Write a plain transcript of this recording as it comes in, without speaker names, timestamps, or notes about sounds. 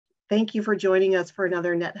Thank you for joining us for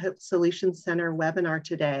another NetHope Solutions Center webinar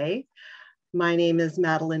today. My name is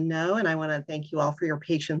Madeline No, and I want to thank you all for your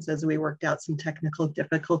patience as we worked out some technical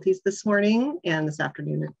difficulties this morning and this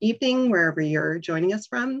afternoon and evening, wherever you're joining us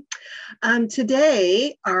from.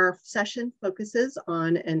 Today, our session focuses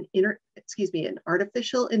on an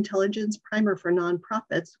artificial intelligence primer for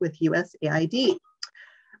nonprofits with USAID.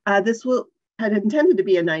 This had intended to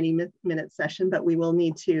be a 90-minute session, but we will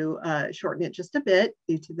need to shorten it just a bit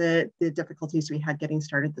due to the difficulties we had getting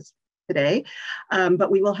started today.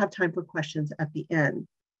 But we will have time for questions at the end.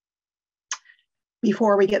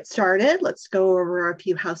 Before we get started, let's go over a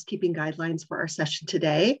few housekeeping guidelines for our session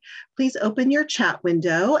today. Please open your chat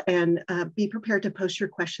window and be prepared to post your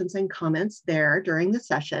questions and comments there during the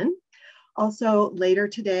session. Also, later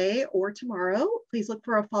today or tomorrow, please look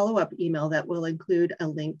for a follow-up email that will include a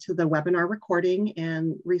link to the webinar recording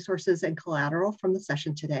and resources and collateral from the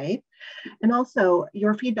session today. And also,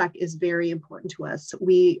 your feedback is very important to us.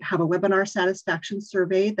 We have a webinar satisfaction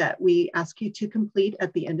survey that we ask you to complete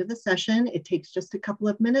at the end of the session. It takes just a couple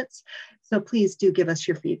of minutes, so please do give us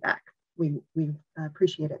your feedback. We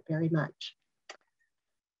appreciate it very much.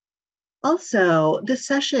 Also, this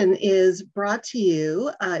session is brought to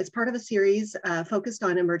you, it's part of a series focused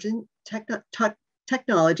on emerging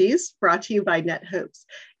technologies, brought to you by NetHope's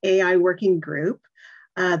AI Working Group.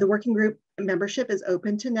 The working group membership is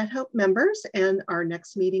open to NetHope members, and our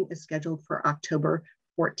next meeting is scheduled for October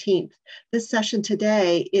 14th. This session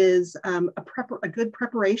today is a good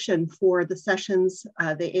preparation for the sessions,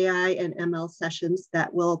 the AI and ML sessions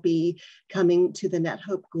that will be coming to the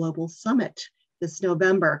NetHope Global Summit this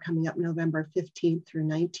November, coming up November 15th through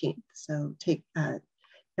 19th. So check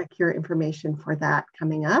your information for that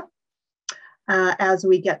coming up. As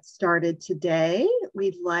we get started today,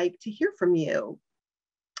 we'd like to hear from you.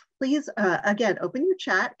 Please, again, open your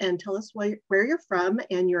chat and tell us where you're from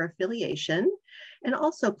and your affiliation. And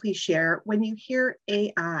also please share, when you hear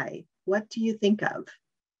AI, what do you think of?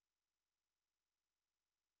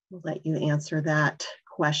 We'll let you answer that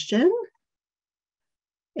question.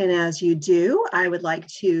 And as you do, I would like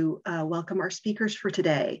to welcome our speakers for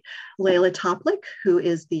today. Layla Toplik, who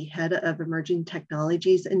is the head of Emerging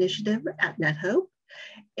Technologies Initiative at NetHope,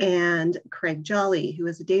 and Craig Jolly, who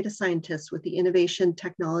is a data scientist with the Innovation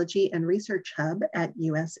Technology and Research Hub at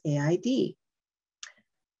USAID.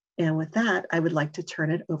 And with that, I would like to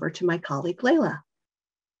turn it over to my colleague, Layla.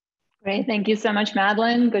 Great, thank you so much,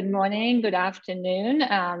 Madeline. Good morning, good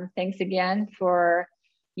afternoon. Thanks again for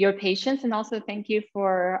your patience, and also thank you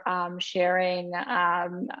for sharing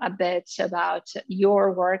a bit about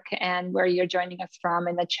your work and where you're joining us from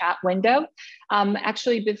in the chat window.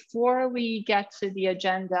 Actually, before we get to the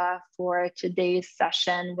agenda for today's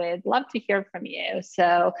session, we'd love to hear from you.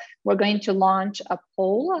 So we're going to launch a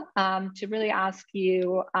poll to really ask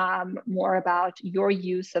you more about your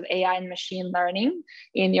use of AI and machine learning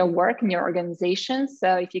in your work, in your organization.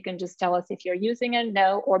 So if you can just tell us if you're using it,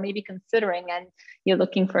 no, or maybe considering, and you're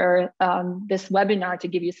looking for this webinar to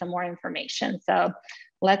give you some more information. So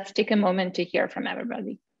let's take a moment to hear from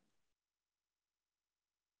everybody.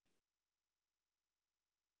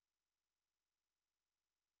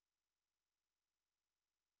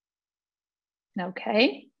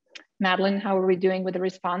 Okay, Madeline, how are we doing with the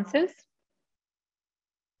responses?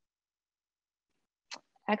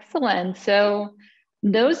 Excellent. So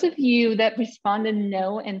those of you that responded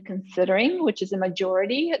no and considering, which is a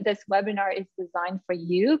majority, this webinar is designed for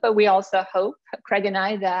you, but we also hope, Craig and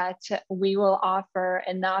I, that we will offer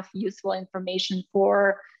enough useful information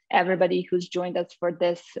for everybody who's joined us for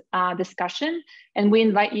this discussion. And we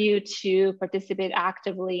invite you to participate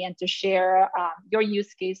actively and to share your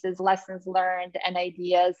use cases, lessons learned, and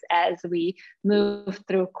ideas as we move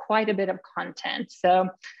through quite a bit of content. So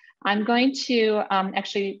I'm going to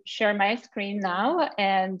actually share my screen now,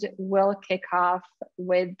 and we'll kick off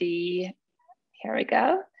with here we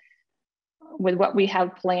go, with what we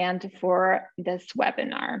have planned for this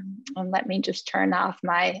webinar. And let me just turn off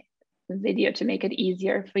my video to make it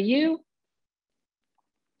easier for you.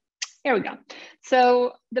 Here we go.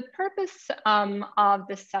 So the purpose of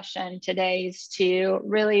this session today is to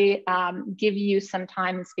really give you some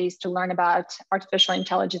time and space to learn about artificial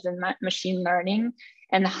intelligence and machine learning,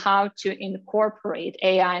 and how to incorporate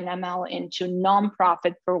AI and ML into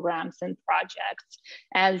nonprofit programs and projects.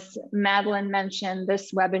 As Madeline mentioned,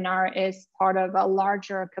 this webinar is part of a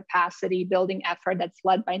larger capacity building effort that's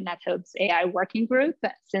led by NetHope's AI Working Group.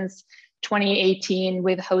 Since 2018,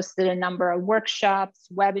 we've hosted a number of workshops,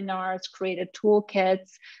 webinars, created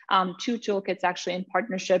toolkits, 2 toolkits actually in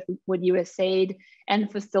partnership with USAID,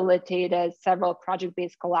 and facilitated several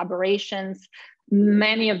project-based collaborations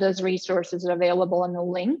Many of those resources are available in the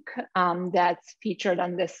link that's featured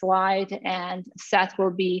on this slide, and Seth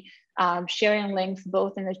will be sharing links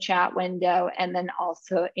both in the chat window and then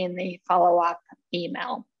also in the follow-up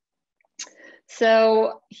email.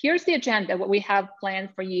 So here's the agenda, what we have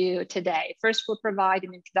planned for you today. First, we'll provide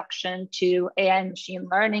an introduction to AI and machine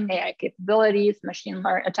learning, AI capabilities,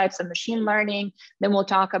 types of machine learning. Then we'll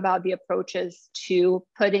talk about the approaches to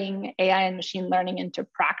putting AI and machine learning into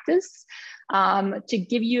practice. To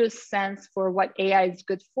give you a sense for what AI is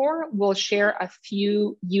good for, we'll share a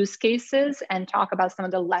few use cases and talk about some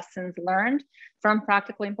of the lessons learned from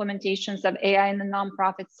practical implementations of AI in the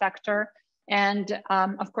nonprofit sector. And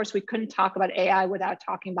of course, we couldn't talk about AI without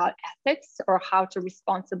talking about ethics or how to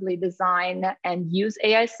responsibly design and use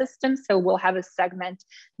AI systems. So we'll have a segment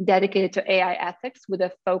dedicated to AI ethics with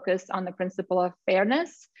a focus on the principle of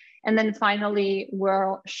fairness. And then finally,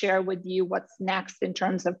 we'll share with you what's next in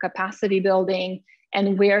terms of capacity building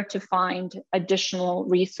and where to find additional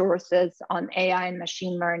resources on AI and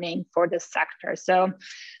machine learning for this sector. So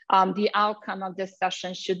the outcome of this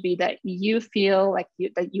session should be that you feel like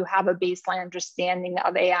you have a baseline understanding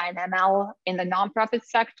of AI and ML in the nonprofit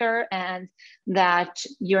sector, and that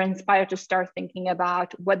you're inspired to start thinking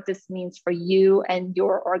about what this means for you and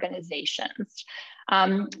your organizations.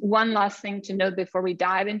 One last thing to note before we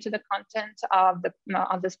dive into the content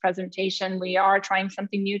of this presentation, we are trying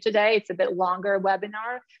something new today. It's a bit longer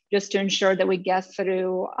webinar, just to ensure that we get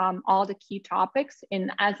through all the key topics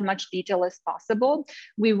in as much detail as possible.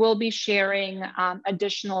 We will be sharing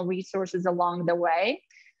additional resources along the way,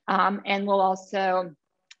 and we'll also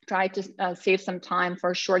try to save some time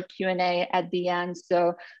for a short Q&A at the end.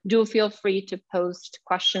 So do feel free to post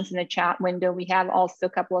questions in the chat window. We have also a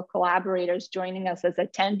couple of collaborators joining us as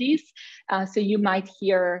attendees. So you might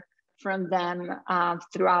hear from them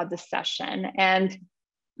throughout the session. And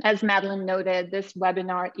as Madeline noted, this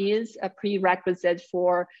webinar is a prerequisite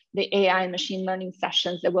for the AI and machine learning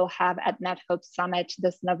sessions that we'll have at NetHope Summit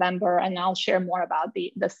this November. And I'll share more about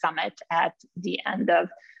the summit at the end of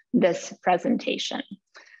this presentation.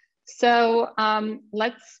 So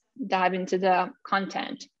let's dive into the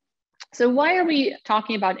content. So why are we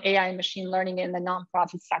talking about AI and machine learning in the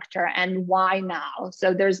nonprofit sector, and why now?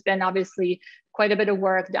 So there's been obviously quite a bit of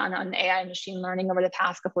work done on AI and machine learning over the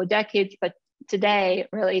past couple of decades, but today,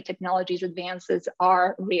 really, technology's advances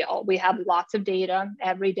are real. We have lots of data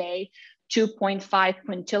every day. 2.5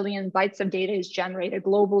 quintillion bytes of data is generated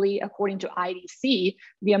globally. According to IDC,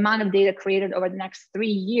 the amount of data created over the next 3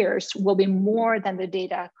 years will be more than the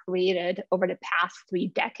data created over the past 3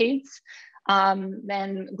 decades.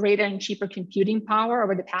 Then greater and cheaper computing power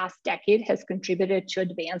over the past decade has contributed to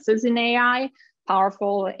advances in AI.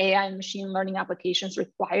 Powerful AI and machine learning applications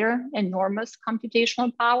require enormous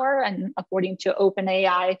computational power. And according to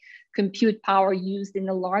OpenAI, compute power used in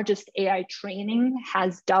the largest AI training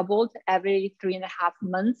has doubled every 3.5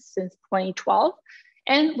 months since 2012.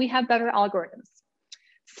 And we have better algorithms.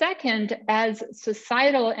 Second, as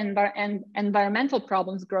societal and environmental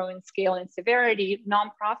problems grow in scale and severity,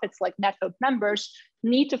 nonprofits like NetHope members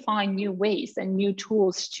need to find new ways and new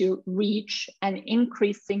tools to reach an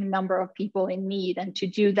increasing number of people in need, and to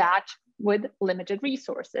do that with limited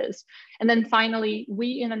resources. And then finally,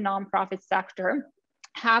 we in the nonprofit sector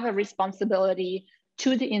have a responsibility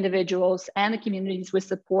to the individuals and the communities we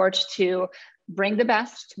support to bring the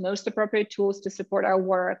best, most appropriate tools to support our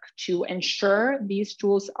work, to ensure these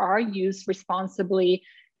tools are used responsibly,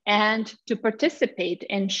 and to participate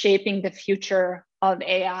in shaping the future of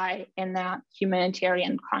AI in that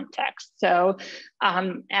humanitarian context. So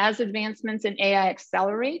as advancements in AI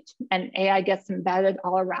accelerate and AI gets embedded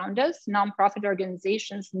all around us, nonprofit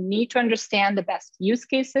organizations need to understand the best use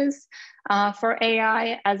cases for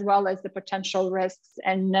AI, as well as the potential risks,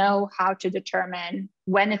 and know how to determine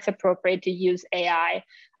when it's appropriate to use AI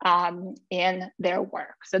in their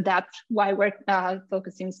work. So that's why we're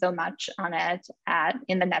focusing so much on it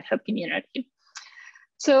in the NetHope community.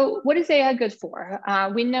 So what is AI good for?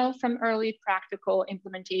 We know from early practical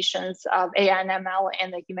implementations of AI and ML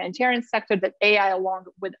in the humanitarian sector that AI, along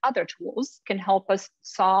with other tools, can help us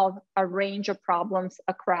solve a range of problems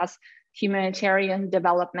across humanitarian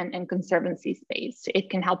development and conservancy space.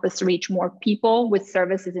 It can help us reach more people with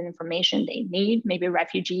services and information they need, maybe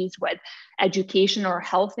refugees with education or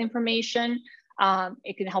health information.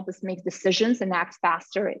 It can help us make decisions and act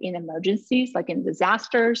faster in emergencies, like in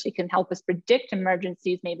disasters. It can help us predict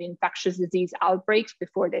emergencies, maybe infectious disease outbreaks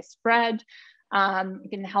before they spread. It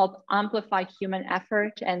can help amplify human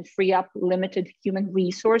effort and free up limited human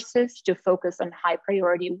resources to focus on high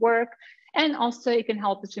priority work. And also it can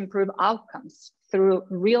help us improve outcomes through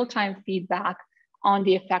real-time feedback on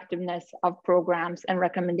the effectiveness of programs and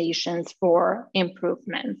recommendations for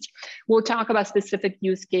improvements. We'll talk about specific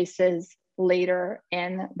use cases later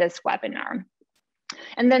in this webinar.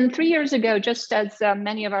 And then 3 years ago, just as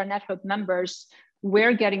many of our NetHope members,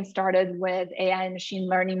 we're getting started with AI and machine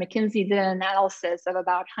learning. McKinsey did an analysis of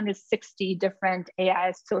about 160 different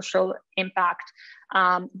AI social impact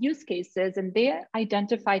use cases, and they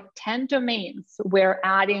identified 10 domains where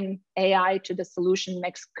adding AI to the solution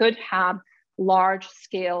mix could have large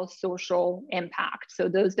scale social impact. So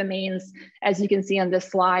those domains, as you can see on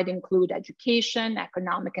this slide, include education,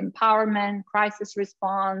 economic empowerment, crisis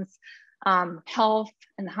response, health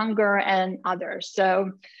and hunger, and others.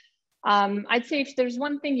 So I'd say if there's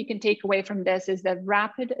one thing you can take away from this is that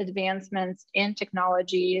rapid advancements in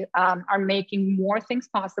technology are making more things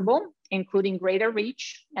possible, including greater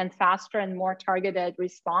reach and faster and more targeted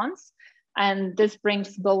response. And this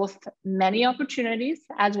brings both many opportunities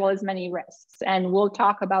as well as many risks. And we'll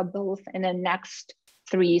talk about both in the next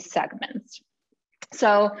 3 segments.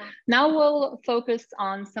 So now we'll focus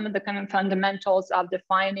on some of the kind of fundamentals of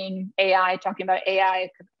defining AI, talking about AI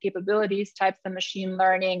capabilities, types of machine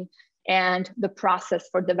learning, and the process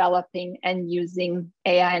for developing and using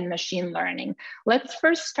AI and machine learning. Let's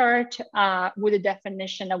first start with a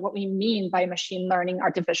definition of what we mean by machine learning,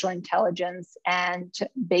 artificial intelligence, and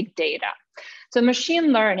big data. So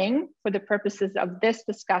machine learning, for the purposes of this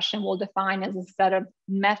discussion, we'll define as a set of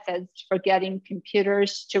methods for getting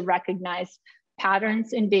computers to recognize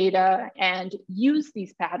patterns in data and use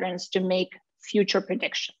these patterns to make future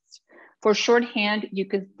predictions. For shorthand, you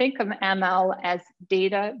could think of ML as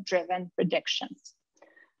data-driven predictions.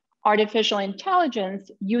 Artificial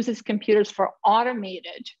intelligence uses computers for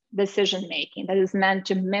automated decision-making that is meant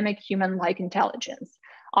to mimic human-like intelligence.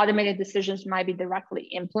 Automated decisions might be directly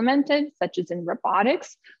implemented, such as in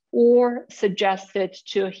robotics, or suggested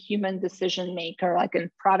to a human decision maker, like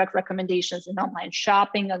in product recommendations in online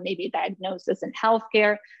shopping, or maybe diagnosis in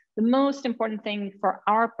healthcare. The most important thing for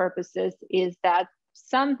our purposes is that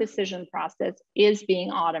some decision process is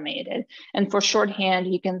being automated. And for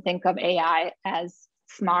shorthand, you can think of AI as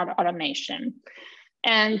smart automation.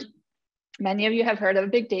 And many of you have heard of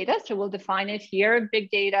big data, so we'll define it here. Big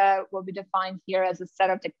data will be defined here as a set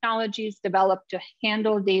of technologies developed to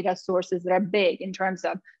handle data sources that are big in terms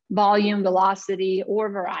of volume, velocity, or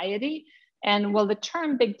variety. And while the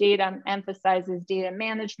term big data emphasizes data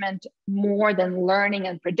management more than learning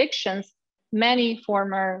and predictions, many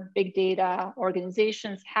former big data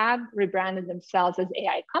organizations have rebranded themselves as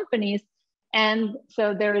AI companies. And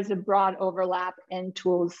so there is a broad overlap in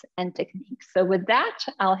tools and techniques. So with that,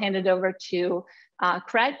 I'll hand it over to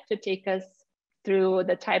Craig to take us through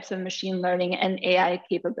the types of machine learning and AI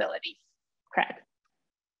capabilities. Craig.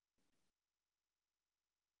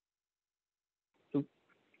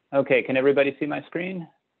 Okay, can everybody see my screen?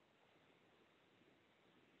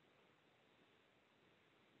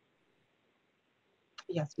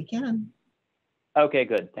 Yes, we can. Okay,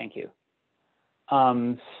 good, thank you.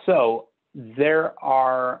 So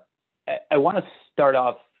I want to start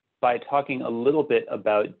off by talking a little bit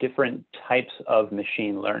about different types of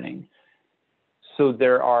machine learning. So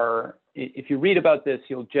there are, if you read about this,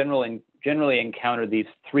 you'll generally encounter these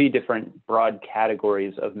 3 different broad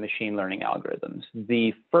categories of machine learning algorithms.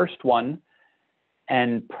 The first one,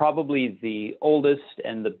 and probably the oldest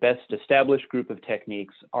and the best established group of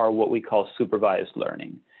techniques, are what we call supervised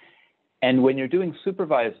learning. And when you're doing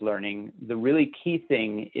supervised learning, the really key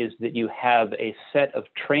thing is that you have a set of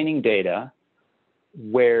training data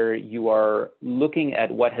where you are looking at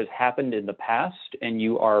what has happened in the past and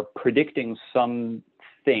you are predicting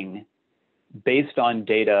something based on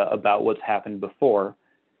data about what's happened before.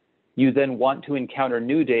 You then want to encounter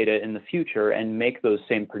new data in the future and make those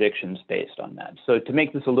same predictions based on that. So to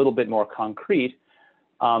make this a little bit more concrete,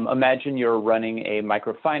 imagine you're running a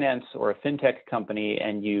microfinance or a fintech company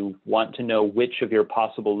and you want to know which of your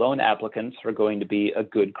possible loan applicants are going to be a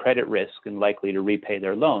good credit risk and likely to repay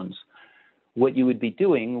their loans. What you would be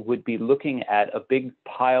doing would be looking at a big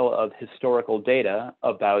pile of historical data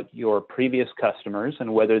about your previous customers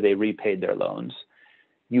and whether they repaid their loans.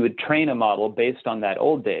 You would train a model based on that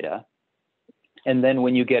old data. And then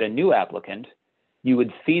when you get a new applicant, you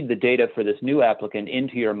would feed the data for this new applicant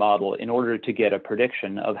into your model in order to get a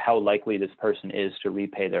prediction of how likely this person is to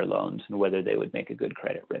repay their loans and whether they would make a good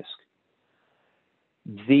credit risk.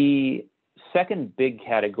 The second big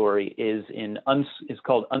category is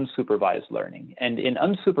called unsupervised learning. And in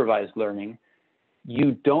unsupervised learning,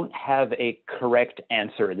 you don't have a correct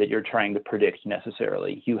answer that you're trying to predict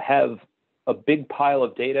necessarily. You have a big pile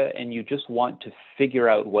of data and you just want to figure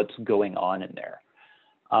out what's going on in there.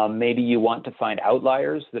 Maybe you want to find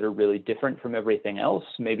outliers that are really different from everything else.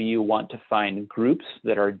 Maybe you want to find groups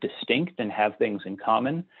that are distinct and have things in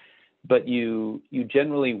common, but you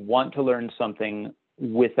generally want to learn something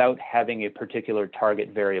without having a particular target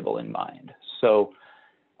variable in mind. So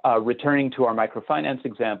returning to our microfinance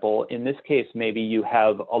example, in this case, maybe you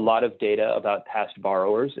have a lot of data about past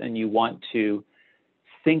borrowers and you want to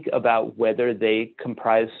think about whether they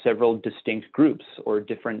comprise several distinct groups or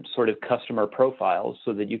different sort of customer profiles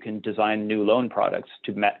so that you can design new loan products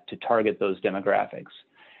to target those demographics.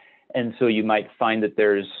 And so you might find that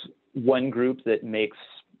there's one group that makes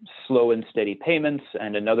slow and steady payments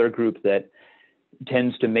and another group that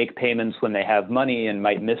tends to make payments when they have money and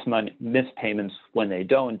might miss payments when they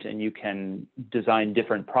don't. And you can design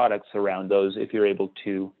different products around those if you're able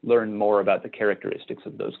to learn more about the characteristics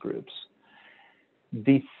of those groups.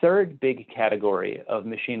 The third big category of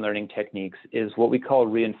machine learning techniques is what we call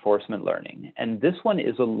reinforcement learning. And this one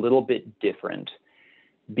is a little bit different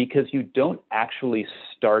because you don't actually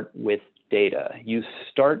start with data. You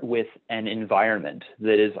start with an environment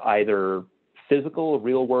that is either physical,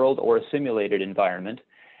 real world, or a simulated environment.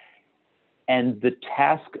 And the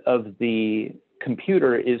task of the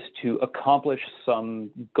computer is to accomplish some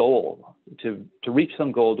goal, to reach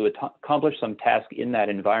some goal, to accomplish some task in that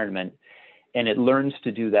environment. And it learns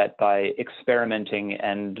to do that by experimenting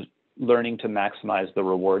and learning to maximize the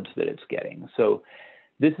rewards that it's getting. So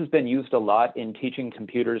this has been used a lot in teaching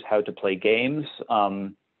computers how to play games.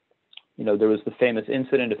 There was the famous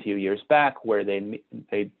incident a few years back where they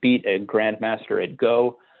beat a grandmaster at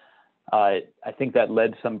Go. I think that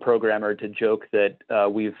led some programmer to joke that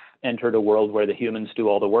we've entered a world where the humans do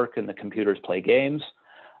all the work and the computers play games.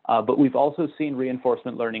 But we've also seen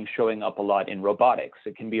reinforcement learning showing up a lot in robotics.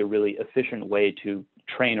 It can be a really efficient way to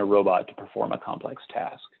train a robot to perform a complex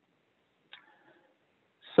task.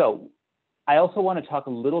 So I also want to talk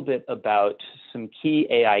a little bit about some key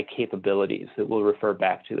AI capabilities that we'll refer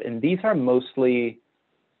back to. And these are mostly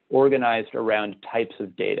organized around types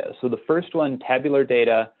of data. So the first one, tabular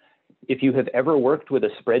data. If you have ever worked with a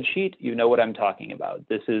spreadsheet, you know what I'm talking about.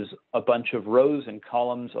 This is a bunch of rows and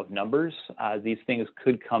columns of numbers. These things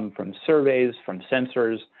could come from surveys, from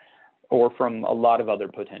sensors, or from a lot of other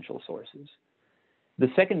potential sources. The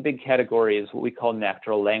second big category is what we call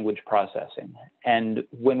natural language processing. And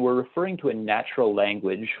when we're referring to a natural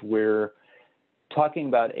language, we're talking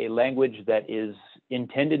about a language that is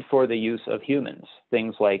intended for the use of humans,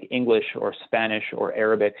 things like English or Spanish or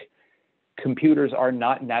Arabic. Computers are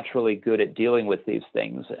not naturally good at dealing with these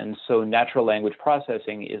things. And so natural language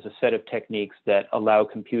processing is a set of techniques that allow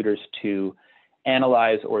computers to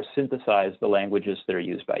analyze or synthesize the languages that are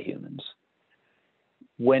used by humans.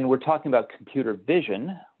 When we're talking about computer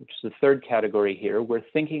vision, which is the third category here, we're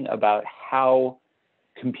thinking about how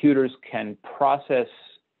computers can process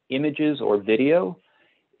images or video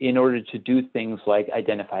in order to do things like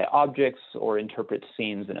identify objects or interpret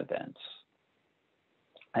scenes and events.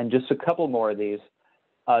 And just a couple more of these.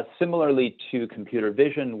 Similarly to computer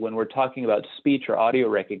vision, when we're talking about speech or audio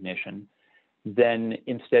recognition, then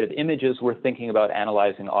instead of images, we're thinking about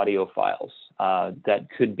analyzing audio files. That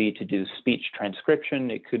could be to do speech transcription.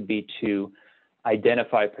 It could be to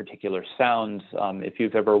identify particular sounds. If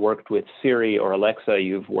you've ever worked with Siri or Alexa,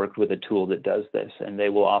 you've worked with a tool that does this, and they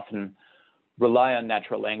will often rely on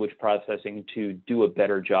natural language processing to do a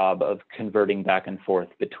better job of converting back and forth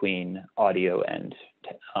between audio and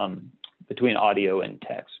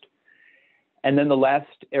text. And then the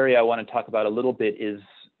last area I want to talk about a little bit is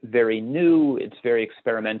very new. It's very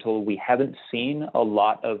experimental. We haven't seen a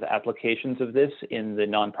lot of applications of this in the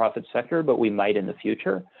nonprofit sector, but we might in the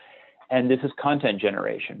future. And this is content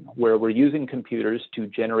generation, where we're using computers to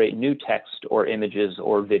generate new text or images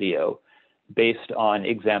or video based on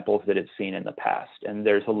examples that it's seen in the past. And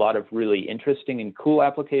there's a lot of really interesting and cool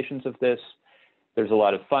applications of this. There's a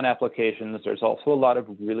lot of fun applications. There's also a lot of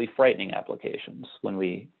really frightening applications when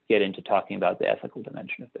we get into talking about the ethical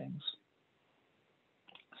dimension of things.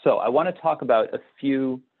 So I want to talk about a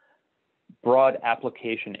few broad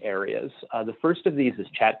application areas. The first of these is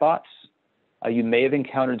chatbots. You may have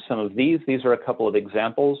encountered some of these. These are a couple of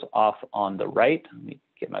examples off on the right. Let me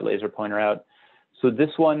get my laser pointer out. So this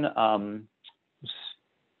one,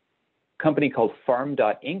 company called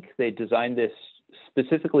Farm.inc. They designed this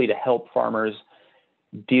specifically to help farmers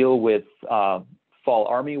deal with fall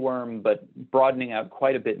armyworm, but broadening out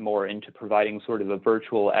quite a bit more into providing sort of a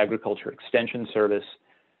virtual agriculture extension service.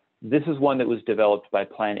 This is one that was developed by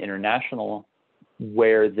Plan International,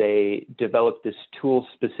 where they developed this tool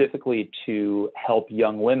specifically to help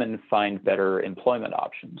young women find better employment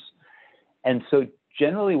options. And so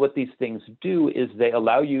generally what these things do is they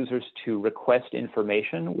allow users to request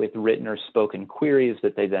information with written or spoken queries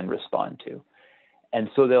that they then respond to. And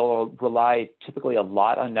so they'll rely typically a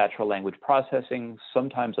lot on natural language processing,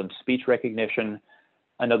 sometimes on speech recognition.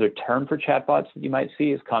 Another term for chatbots that you might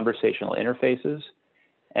see is conversational interfaces.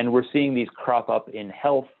 And we're seeing these crop up in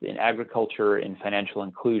health, in agriculture, in financial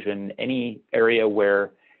inclusion, any area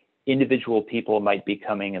where individual people might be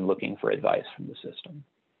coming and looking for advice from the system.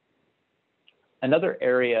 Another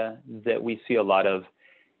area that we see a lot of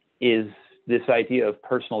is this idea of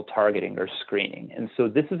personal targeting or screening. And so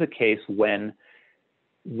this is a case when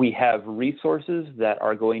we have resources that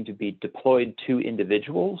are going to be deployed to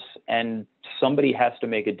individuals, and somebody has to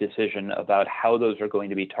make a decision about how those are going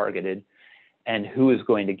to be targeted and who is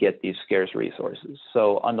going to get these scarce resources.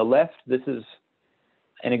 So on the left, this is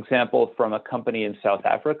an example from a company in South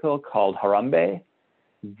Africa called Harambe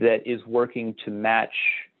that is working to match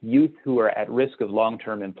youth who are at risk of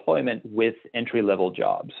long-term employment with entry-level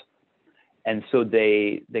jobs. And so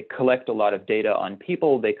they collect a lot of data on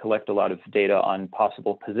people, they collect a lot of data on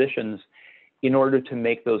possible positions in order to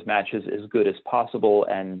make those matches as good as possible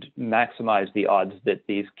and maximize the odds that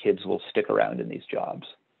these kids will stick around in these jobs.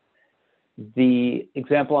 The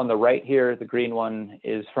example on the right here, the green one,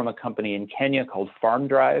 is from a company in Kenya called Farm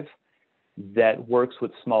Drive that works with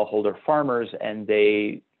smallholder farmers, and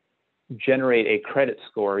they generate a credit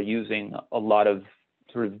score using a lot of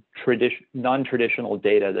sort of non-traditional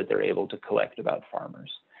data that they're able to collect about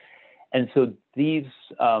farmers. And so these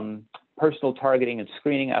personal targeting and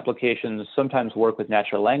screening applications sometimes work with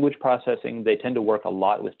natural language processing. They tend to work a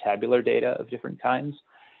lot with tabular data of different kinds.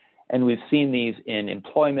 And we've seen these in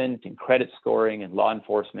employment, in credit scoring, in law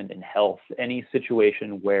enforcement, in health, any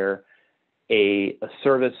situation where a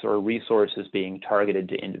service or a resource is being targeted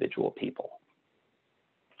to individual people.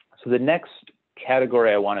 So the next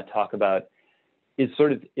category I want to talk about is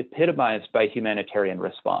sort of epitomized by humanitarian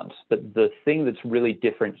response. But the thing that's really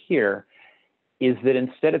different here is that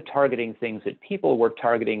instead of targeting things at people, we're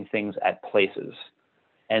targeting things at places.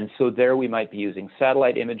 And so there we might be using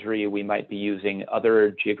satellite imagery, we might be using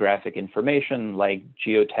other geographic information like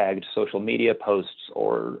geotagged social media posts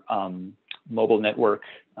or mobile network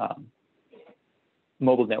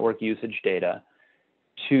usage data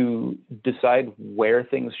to decide where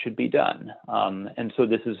things should be done. And so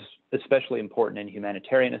this is especially important in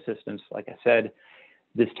humanitarian assistance. Like I said,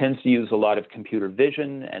 this tends to use a lot of computer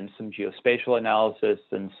vision and some geospatial analysis,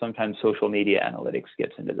 and sometimes social media analytics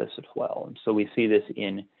gets into this as well. And so we see this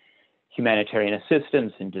in humanitarian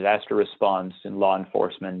assistance, in disaster response, in law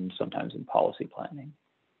enforcement, and sometimes in policy planning.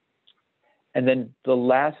 And then the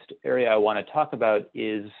last area I want to talk about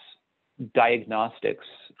is diagnostics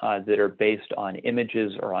that are based on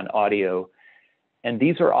images or on audio. And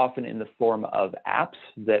these are often in the form of apps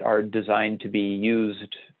that are designed to be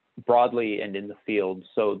used broadly and in the field.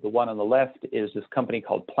 So the one on the left is this company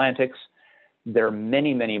called Plantix. There are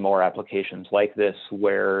many, many more applications like this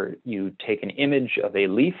where you take an image of a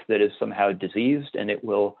leaf that is somehow diseased, and it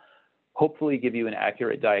will hopefully give you an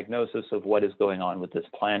accurate diagnosis of what is going on with this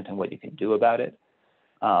plant and what you can do about it.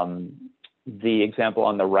 The example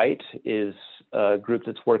on the right is a group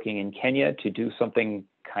that's working in Kenya to do something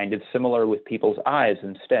kind of similar with people's eyes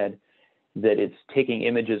instead, that it's taking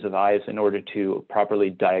images of eyes in order to properly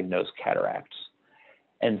diagnose cataracts.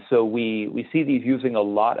 And so we see these using a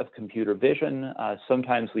lot of computer vision.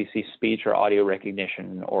 Sometimes we see speech or audio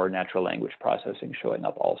recognition or natural language processing showing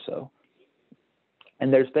up also.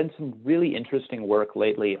 And there's been some really interesting work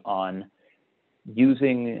lately on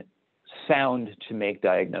using sound to make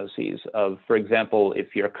diagnoses of, for example,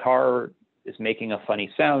 if your car is making a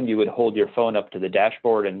funny sound, you would hold your phone up to the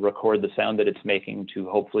dashboard and record the sound that it's making to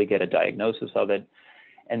hopefully get a diagnosis of it.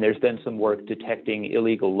 And there's been some work detecting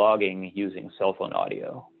illegal logging using cell phone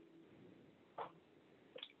audio.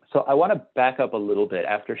 So I want to back up a little bit.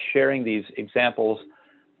 After sharing these examples,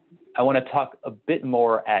 I want to talk a bit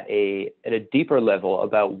more at a deeper level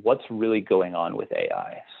about what's really going on with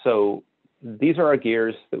AI. So these are our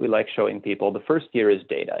gears that we like showing people. The first gear is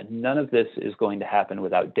data. None of this is going to happen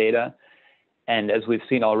without data. And as we've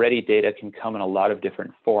seen already, data can come in a lot of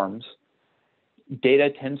different forms. Data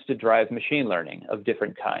tends to drive machine learning of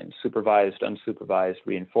different kinds, supervised, unsupervised,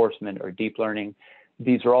 reinforcement, or deep learning.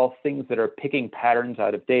 These are all things that are picking patterns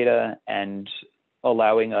out of data and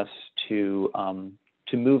allowing us to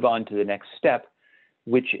move on to the next step,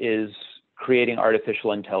 which is creating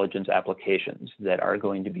artificial intelligence applications that are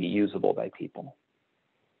going to be usable by people.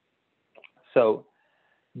 So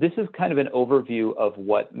this is kind of an overview of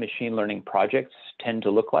what machine learning projects tend to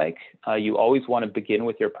look like. You always want to begin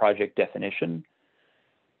with your project definition.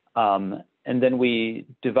 And then we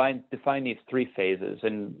define these 3 phases.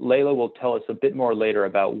 And Layla will tell us a bit more later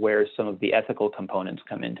about where some of the ethical components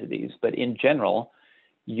come into these. But in general,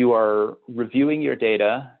 you are reviewing your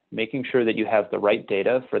data, making sure that you have the right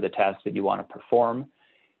data for the task that you want to perform.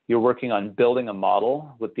 You're working on building a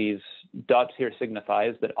model. What these dots here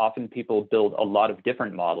signifies that often people build a lot of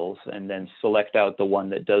different models and then select out the one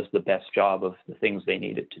that does the best job of the things they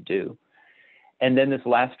need it to do. And then this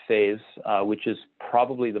last phase, which is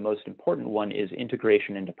probably the most important one, is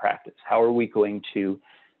integration into practice. How are we going to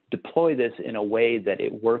deploy this in a way that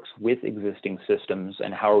it works with existing systems,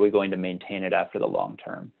 and how are we going to maintain it after the long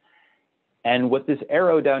term? And what this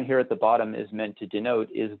arrow down here at the bottom is meant to denote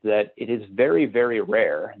is that it is very, very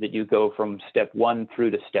rare that you go from step 1 through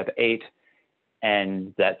to step 8,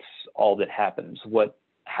 and that's all that happens. What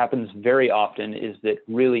happens very often is that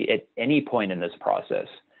really at any point in this process,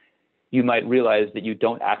 you might realize that you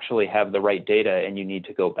don't actually have the right data and you need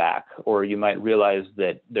to go back, or you might realize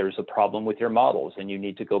that there's a problem with your models and you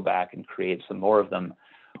need to go back and create some more of them,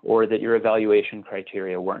 or that your evaluation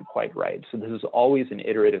criteria weren't quite right. So this is always an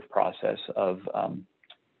iterative process of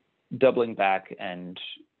doubling back and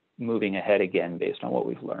moving ahead again based on what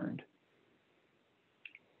we've learned.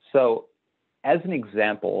 So as an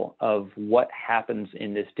example of what happens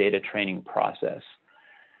in this data training process,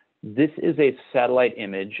 this is a satellite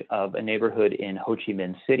image of a neighborhood in Ho Chi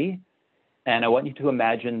Minh City. And I want you to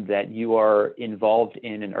imagine that you are involved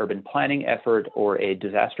in an urban planning effort or a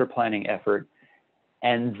disaster planning effort,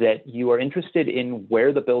 and that you are interested in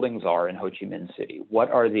where the buildings are in Ho Chi Minh City.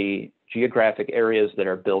 What are the geographic areas that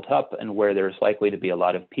are built up and where there's likely to be a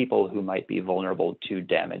lot of people who might be vulnerable to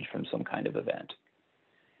damage from some kind of event?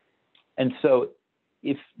 And so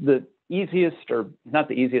if the easiest, or not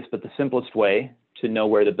the easiest, but the simplest way to know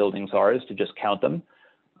where the buildings are is to just count them.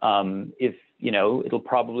 It'll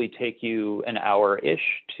probably take you an hour-ish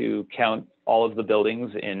to count all of the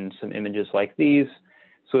buildings in some images like these.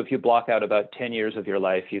 So if you block out about 10 years of your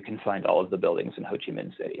life, you can find all of the buildings in Ho Chi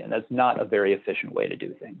Minh City. And that's not a very efficient way to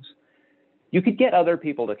do things. You could get other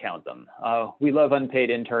people to count them. We love unpaid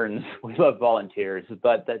interns, we love volunteers,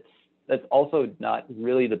 but that's also not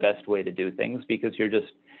really the best way to do things, because you're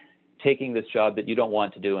just taking this job that you don't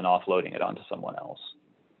want to do and offloading it onto someone else.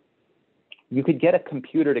 You could get a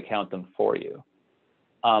computer to count them for you.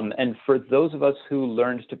 And for those of us who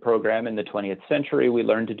learned to program in the 20th century, we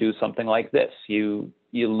learned to do something like this. You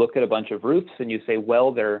look at a bunch of roofs and you say,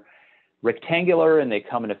 well, they're rectangular and they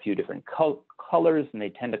come in a few different colors and they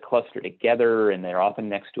tend to cluster together and they're often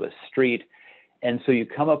next to a street. And so you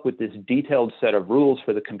come up with this detailed set of rules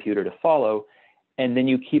for the computer to follow. And then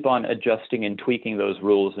you keep on adjusting and tweaking those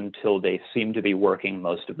rules until they seem to be working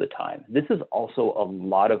most of the time. This is also a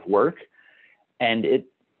lot of work, and it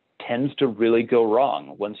tends to really go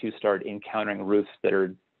wrong once you start encountering roofs that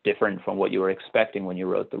are different from what you were expecting when you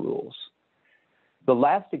wrote the rules. The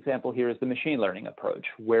last example here is the machine learning approach,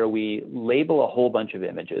 where we label a whole bunch of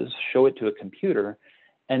images, show it to a computer,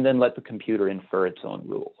 and then let the computer infer its own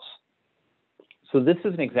rules. So this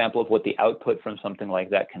is an example of what the output from something like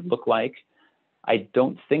that can look like. I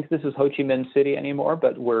don't think this is Ho Chi Minh City anymore,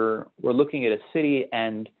 but we're looking at a city,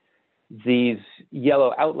 and these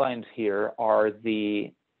yellow outlines here are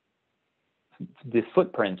the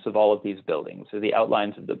footprints of all of these buildings, or the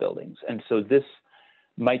outlines of the buildings. And so this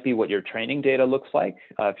might be what your training data looks like.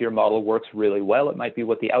 If your model works really well, it might be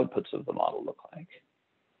what the outputs of the model look like.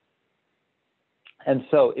 And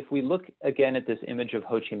so if we look again at this image of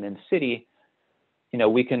Ho Chi Minh City,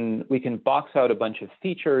 we can box out a bunch of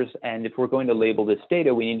features, and if we're going to label this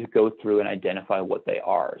data, we need to go through and identify what they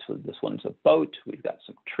are. So this one's a boat, we've got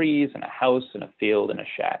some trees and a house and a field and a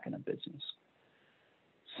shack and a business.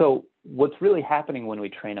 So what's really happening when we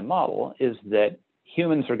train a model is that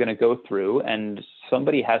humans are going to go through and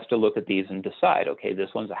somebody has to look at these and decide, okay, this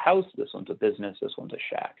one's a house, this one's a business, this one's a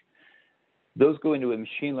shack. Those go into a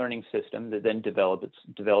machine learning system that then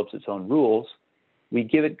develops its own rules. We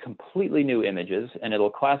give it completely new images, and it'll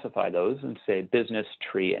classify those and say business,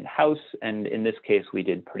 tree, and house. And in this case, we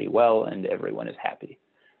did pretty well, and everyone is happy.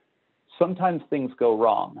 Sometimes things go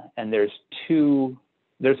wrong, and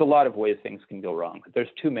there's a lot of ways things can go wrong. But there's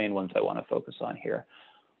 2 main ones I want to focus on here.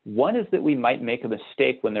 One is that we might make a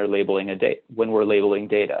mistake when we're labeling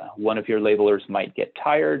data. One of your labelers might get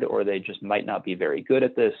tired, or they just might not be very good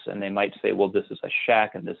at this, and they might say, well, this is a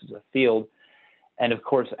shack and this is a field. And of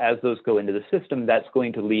course, as those go into the system, that's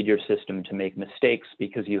going to lead your system to make mistakes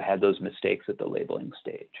because you had those mistakes at the labeling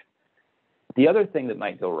stage. The other thing that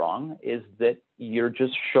might go wrong is that you're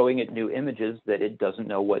just showing it new images that it doesn't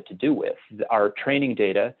know what to do with. Our training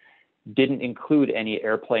data didn't include any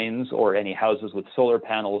airplanes or any houses with solar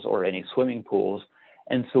panels or any swimming pools.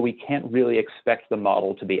 And so we can't really expect the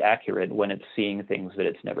model to be accurate when it's seeing things that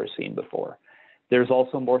it's never seen before. There's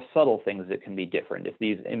also more subtle things that can be different. If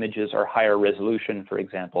these images are higher resolution, for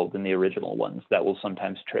example, than the original ones, that will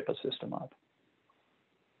sometimes trip a system up.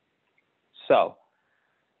 So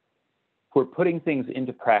we're putting things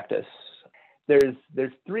into practice.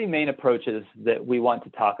 There's three main approaches that we want to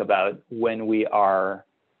talk about when we're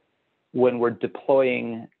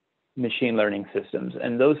deploying machine learning systems.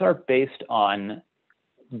 And those are based on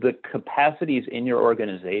the capacities in your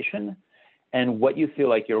organization and what you feel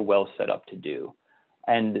like you're well set up to do.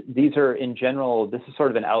 And these are, in general, this is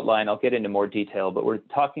sort of an outline. I'll get into more detail, but we're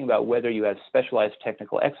talking about whether you have specialized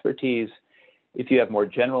technical expertise, if you have more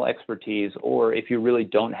general expertise, or if you really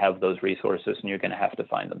don't have those resources and you're going to have to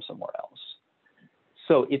find them somewhere else.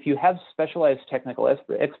 So if you have specialized technical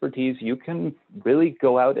expertise, you can really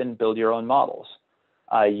go out and build your own models.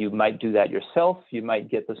 You might do that yourself. You might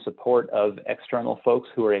get the support of external folks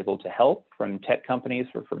who are able to help from tech companies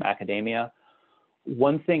or from academia.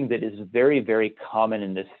 One thing that is very, very common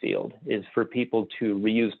in this field is for people to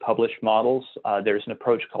reuse published models. There's an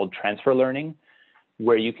approach called transfer learning,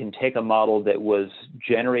 where you can take a model that was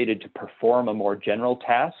generated to perform a more general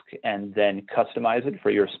task and then customize it for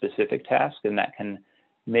your specific task, and that can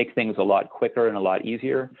make things a lot quicker and a lot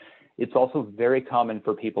easier. It's also very common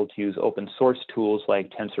for people to use open source tools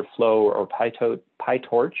like TensorFlow or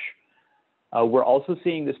PyTorch. We're also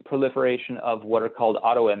seeing this proliferation of what are called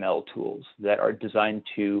AutoML tools that are designed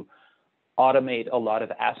to automate a lot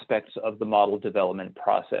of aspects of the model development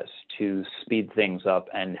process to speed things up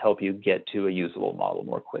and help you get to a usable model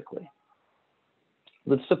more quickly.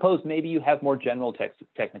 Let's suppose maybe you have more general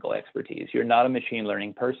technical expertise. You're not a machine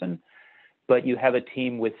learning person, but you have a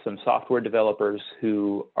team with some software developers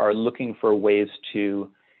who are looking for ways to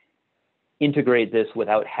integrate this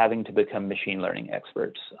without having to become machine learning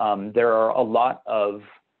experts. There are a lot of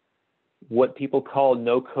what people call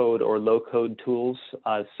no-code or low-code tools.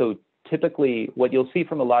 So typically, what you'll see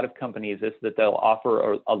from a lot of companies is that they'll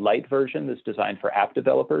offer a light version that's designed for app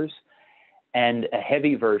developers and a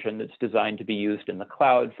heavy version that's designed to be used in the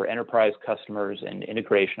cloud for enterprise customers and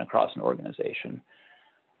integration across an organization.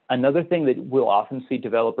 Another thing that we'll often see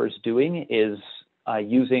developers doing is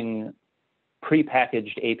using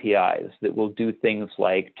prepackaged APIs that will do things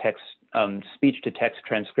like speech-to-text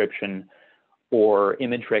transcription or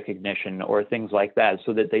image recognition or things like that,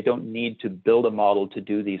 so that they don't need to build a model to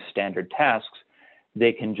do these standard tasks.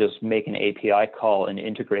 They can just make an API call and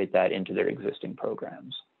integrate that into their existing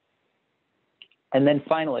programs. And then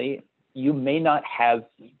finally, you may not have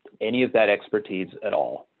any of that expertise at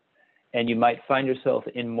all. And you might find yourself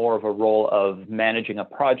in more of a role of managing a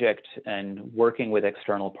project and working with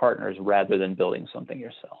external partners rather than building something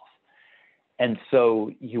yourself. And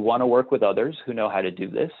so you want to work with others who know how to do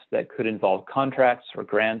this. That could involve contracts or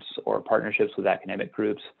grants or partnerships with academic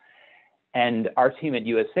groups. And our team at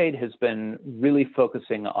USAID has been really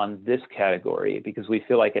focusing on this category because we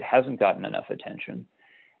feel like it hasn't gotten enough attention.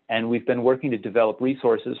 And we've been working to develop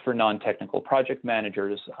resources for non-technical project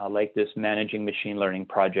managers like this Managing Machine Learning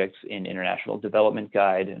Projects in International Development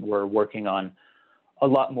Guide. And we're working on a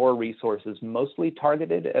lot more resources, mostly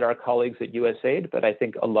targeted at our colleagues at USAID, but I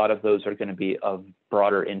think a lot of those are going to be of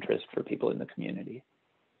broader interest for people in the community.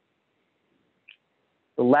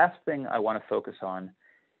 The last thing I want to focus on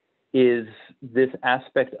is this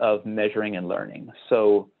aspect of measuring and learning.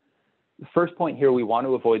 So the first point here, we want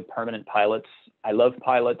to avoid permanent pilots. I love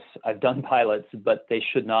pilots, I've done pilots, but they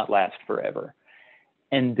should not last forever.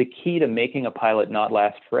 And the key to making a pilot not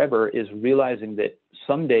last forever is realizing that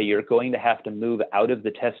someday you're going to have to move out of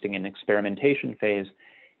the testing and experimentation phase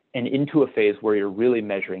and into a phase where you're really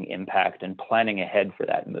measuring impact and planning ahead for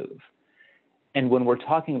that move. And when we're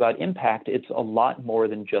talking about impact, it's a lot more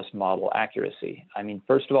than just model accuracy. I mean,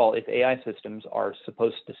 first of all, if AI systems are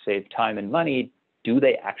supposed to save time and money, do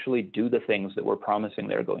they actually do the things that we're promising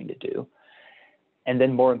they're going to do? And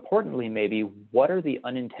then more importantly, maybe, what are the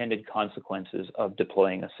unintended consequences of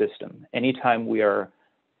deploying a system? Anytime we are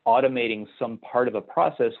automating some part of a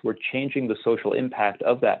process, we're changing the social impact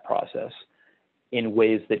of that process in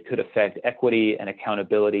ways that could affect equity and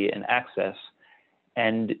accountability and access.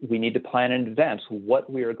 And we need to plan in advance what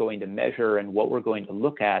we are going to measure and what we're going to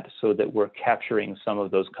look at so that we're capturing some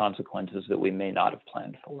of those consequences that we may not have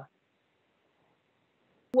planned for.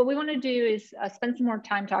 What we want to do is spend some more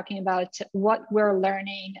time talking about what we're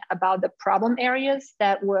learning about the problem areas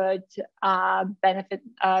that would benefit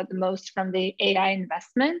the most from the AI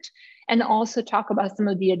investment, and also talk about some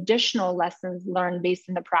of the additional lessons learned based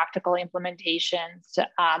on the practical implementations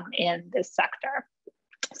in this sector.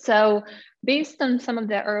 So based on some of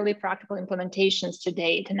the early practical implementations to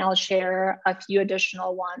date, and I'll share a few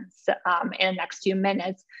additional ones in the next few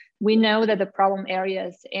minutes, we know that the problem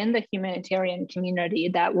areas in the humanitarian community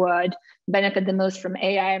that would benefit the most from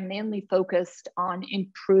AI are mainly focused on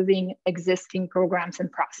improving existing programs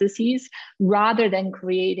and processes rather than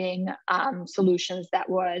creating solutions that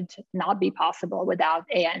would not be possible without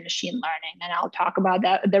AI and machine learning. And I'll talk about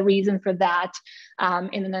the reason for that on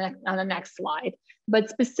the next slide. But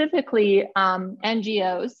specifically,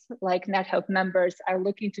 NGOs like NetHope members are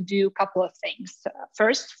looking to do a couple of things.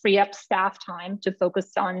 First, free up staff time to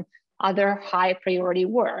focus on other high priority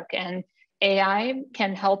work. And AI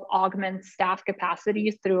can help augment staff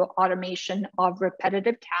capacity through automation of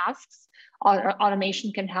repetitive tasks.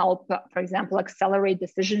 Automation can help, for example, accelerate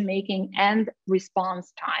decision-making and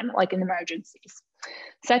response time, like in emergencies.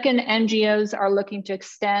 Second, NGOs are looking to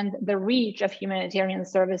extend the reach of humanitarian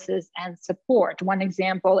services and support. One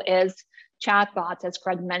example is chatbots, as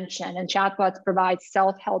Craig mentioned, and chatbots provide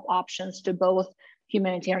self-help options to both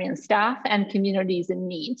humanitarian staff and communities in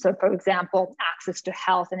need. So for example, access to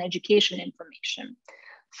health and education information.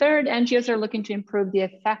 Third, NGOs are looking to improve the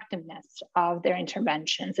effectiveness of their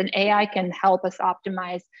interventions, and AI can help us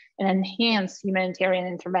optimize and enhance humanitarian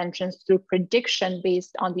interventions through prediction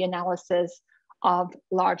based on the analysis of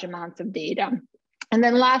large amounts of data. And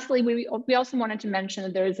then lastly, we also wanted to mention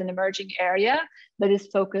that there is an emerging area that is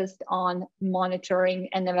focused on monitoring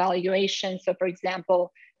and evaluation. So for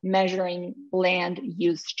example, measuring land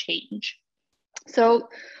use change. So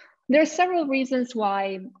there are several reasons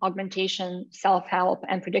why augmentation, self-help,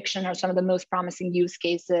 and prediction are some of the most promising use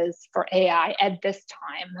cases for AI at this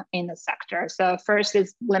time in the sector. So first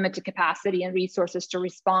is limited capacity and resources to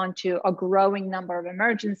respond to a growing number of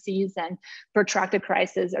emergencies, and protracted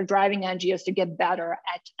crises are driving NGOs to get better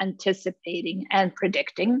at anticipating and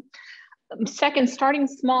predicting. Second, starting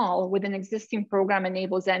small with an existing program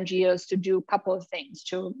enables NGOs to do a couple of things: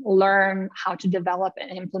 to learn how to develop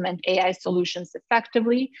and implement AI solutions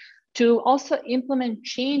effectively, to also implement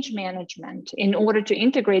change management in order to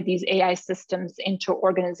integrate these AI systems into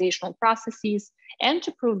organizational processes, and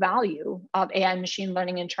to prove value of AI and machine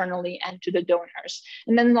learning internally and to the donors.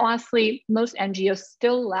 And then lastly, most NGOs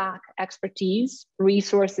still lack expertise,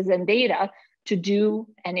 resources, and data to do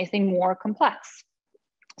anything more complex.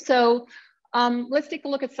 So let's take a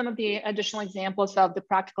look at some of the additional examples of the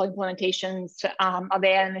practical implementations of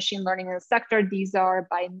AI and machine learning in the sector. These are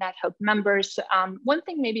by NetHope members. One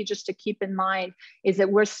thing maybe just to keep in mind is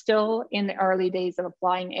that we're still in the early days of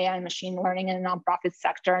applying AI and machine learning in the nonprofit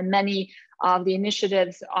sector, and many of the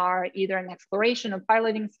initiatives are either in exploration or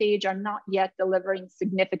piloting stage, are not yet delivering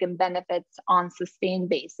significant benefits on sustained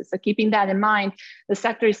basis. So keeping that in mind, the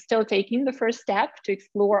sector is still taking the first step to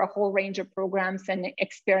explore a whole range of programs and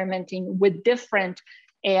experimenting with different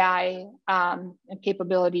AI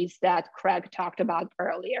capabilities that Craig talked about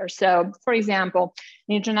earlier. So for example,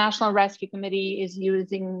 the International Rescue Committee is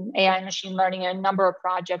using AI and machine learning in a number of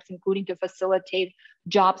projects, including to facilitate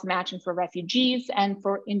jobs matching for refugees and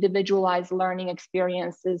for individualized learning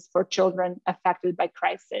experiences for children affected by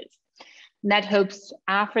crisis. NetHope's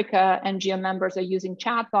Africa NGO members are using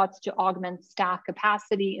chatbots to augment staff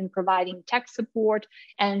capacity in providing tech support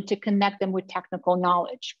and to connect them with technical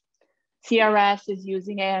knowledge. CRS is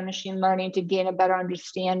using AI and machine learning to gain a better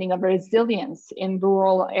understanding of resilience in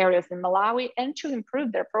rural areas in Malawi and to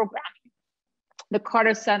improve their programming. The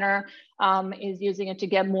Carter Center is using it to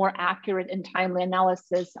get more accurate and timely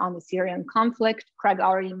analysis on the Syrian conflict. Craig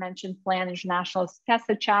already mentioned Plan International's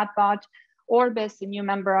TESA chatbot. Orbis, a new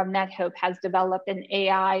member of NetHope, has developed an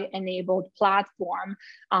AI-enabled platform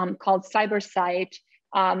called CyberSight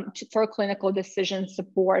for clinical decision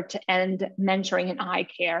support and mentoring in eye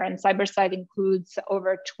care. And CyberSight includes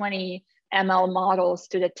over 20 ML models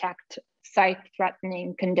to detect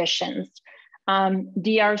sight-threatening conditions.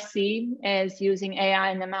 DRC is using AI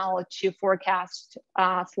and ML to forecast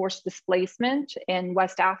forced displacement in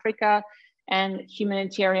West Africa, and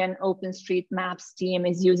humanitarian OpenStreetMaps team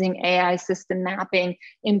is using AI system mapping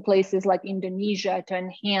in places like Indonesia to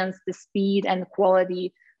enhance the speed and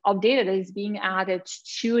quality of data that is being added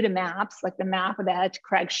to the maps, like the map that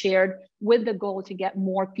Craig shared, with the goal to get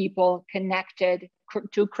more people connected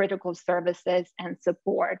to critical services and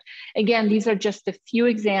support. Again, these are just a few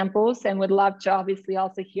examples, and would love to obviously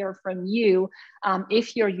also hear from you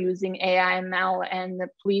if you're using AI ML, and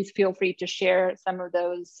please feel free to share some of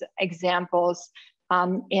those examples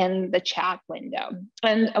in the chat window.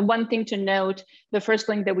 And one thing to note, the first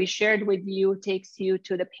link that we shared with you takes you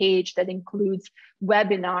to the page that includes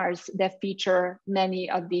webinars that feature many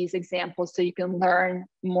of these examples, so you can learn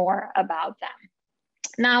more about them.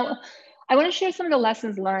 Now, I want to share some of the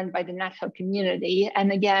lessons learned by the NetHub community,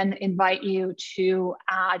 and again, invite you to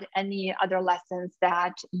add any other lessons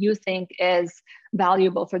that you think is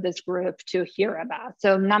valuable for this group to hear about.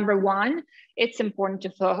 So number one, it's important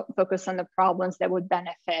to focus on the problems that would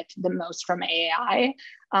benefit the most from AI.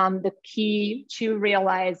 The key to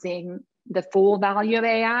realizing the full value of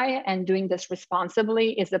AI and doing this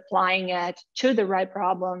responsibly is applying it to the right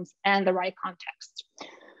problems and the right context.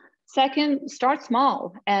 Second, start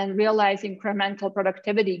small and realize incremental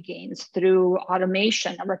productivity gains through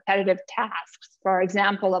automation of repetitive tasks. For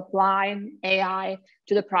example, apply AI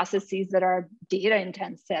to the processes that are data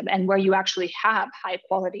intensive and where you actually have high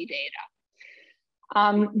quality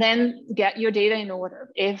data. Then get your data in order.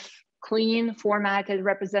 If clean, formatted,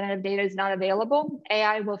 representative data is not available,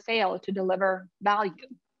 AI will fail to deliver value.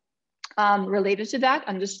 Related to that,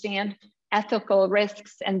 understand ethical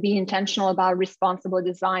risks and be intentional about responsible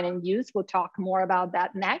design and use. We'll talk more about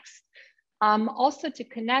that next. Also, to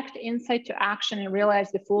connect insight to action and realize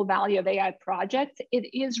the full value of AI projects,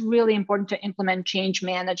 it is really important to implement change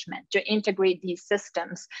management, to integrate these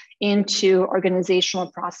systems into organizational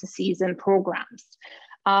processes and programs.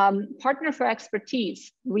 Partner for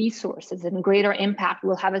expertise, resources, and greater impact.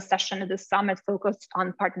 We'll have a session at the summit focused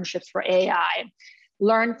on partnerships for AI.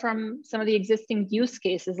 Learn from some of the existing use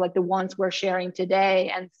cases like the ones we're sharing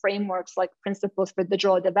today and frameworks like principles for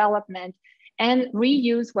digital development, and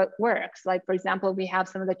reuse what works. Like, for example, we have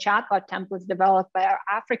some of the chatbot templates developed by our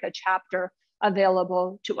Africa chapter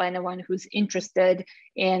available to anyone who's interested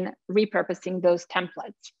in repurposing those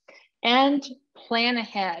templates. And plan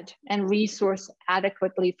ahead and resource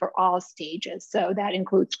adequately for all stages. So that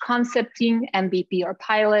includes concepting, MVP or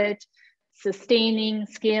pilot, sustaining,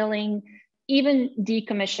 scaling, even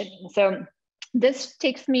decommissioning. So this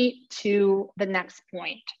takes me to the next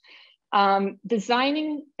point.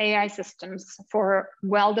 Designing AI systems for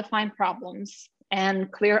well-defined problems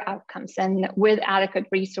and clear outcomes and with adequate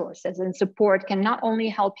resources and support can not only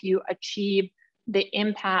help you achieve the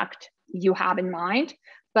impact you have in mind,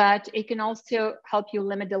 but it can also help you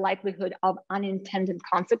limit the likelihood of unintended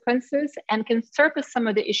consequences and can surface some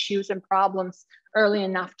of the issues and problems early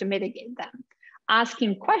enough to mitigate them.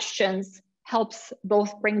 Asking questions helps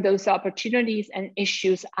both bring those opportunities and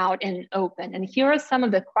issues out in open. And here are some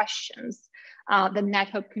of the questions the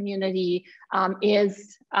NetHub community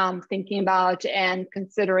is thinking about and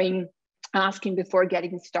considering asking before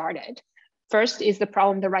getting started. First, is the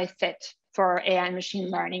problem the right fit for AI and machine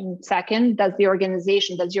learning? Second, does your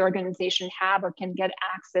organization have or can get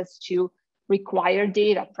access to required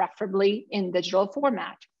data, preferably in digital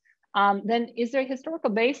format? Then is there a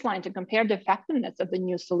historical baseline to compare the effectiveness of the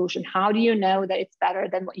new solution? How do you know that it's better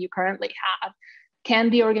than what you currently have? Can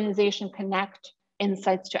the organization connect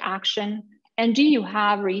insights to action? And do you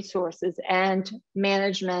have resources and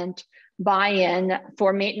management buy-in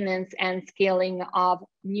for maintenance and scaling of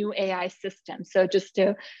new AI systems? So just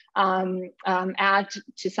to add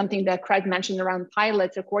to something that Craig mentioned around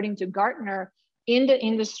pilots, according to Gartner, in the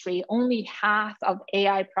industry, only half of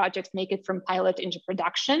AI projects make it from pilot into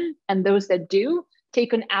production, and those that do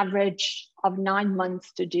take an average of 9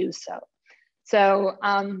 months to do so. So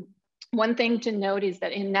one thing to note is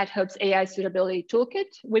that in NetHub's AI Suitability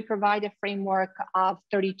Toolkit, we provide a framework of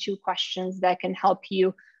 32 questions that can help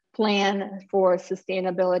you plan for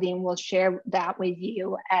sustainability, and we'll share that with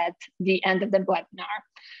you at the end of the webinar.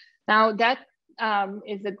 Now that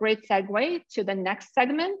is a great segue to the next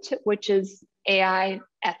segment, which is AI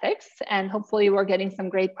ethics. And hopefully we're getting some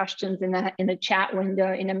great questions in the chat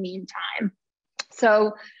window in the meantime.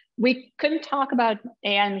 So we couldn't talk about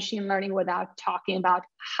AI and machine learning without talking about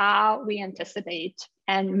how we anticipate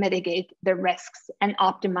and mitigate the risks and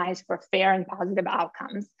optimize for fair and positive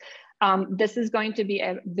outcomes. This is going to be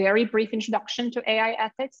a very brief introduction to AI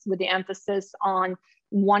ethics with the emphasis on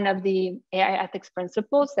one of the AI ethics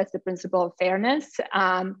principles, that's the principle of fairness.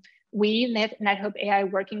 We, NetHub AI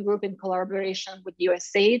Working Group in collaboration with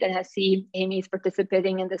USAID, and I see Amy's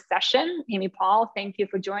participating in this session. Amy Paul, thank you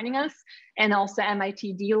for joining us. And also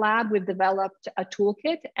MIT D Lab, we've developed a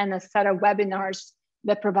toolkit and a set of webinars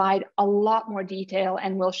that provide a lot more detail,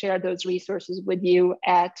 and we'll share those resources with you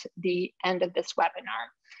at the end of this webinar.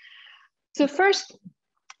 So first,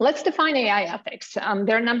 let's define AI ethics.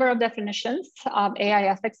 There are a number of definitions of AI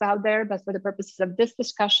ethics out there, but for the purposes of this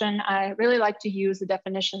discussion, I really like to use the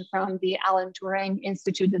definition from the Alan Turing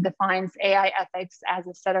Institute that defines AI ethics as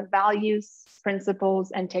a set of values, principles,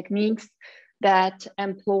 and techniques that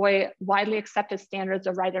employ widely accepted standards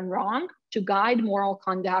of right and wrong to guide moral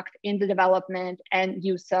conduct in the development and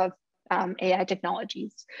use of AI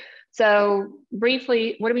technologies. So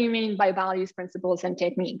briefly, what do we mean by values, principles, and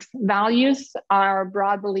techniques? Values are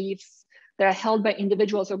broad beliefs that are held by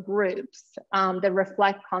individuals or groups that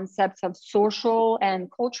reflect concepts of social and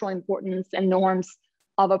cultural importance and norms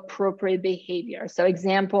of appropriate behavior. So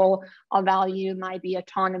example of value might be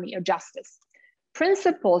autonomy or justice.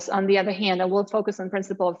 Principles, on the other hand, and we'll focus on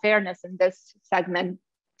principle of fairness in this segment,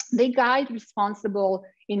 they guide responsible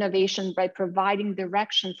innovation by providing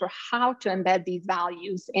direction for how to embed these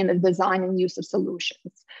values in the design and use of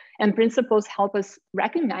solutions. And principles help us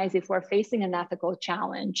recognize if we're facing an ethical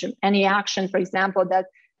challenge. Any action, for example, that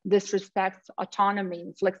disrespects autonomy,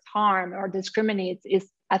 inflicts harm, or discriminates is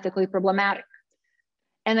ethically problematic.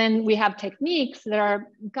 And then we have techniques that are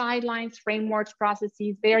guidelines, frameworks,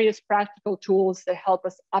 processes, various practical tools that help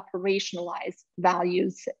us operationalize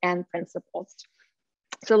values and principles.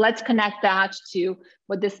 So let's connect that to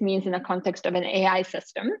what this means in the context of an AI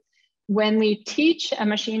system. When we teach a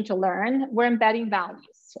machine to learn, we're embedding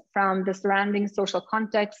values from the surrounding social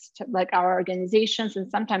context, like our organizations and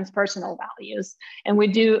sometimes personal values. And we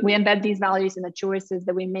embed these values in the choices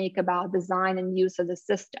that we make about design and use of the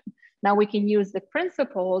system. Now we can use the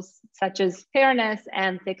principles such as fairness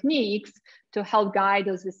and techniques to help guide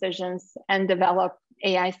those decisions and develop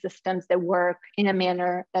AI systems that work in a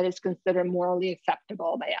manner that is considered morally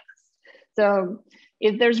acceptable by us. So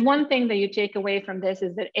if there's one thing that you take away from this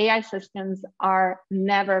is that AI systems are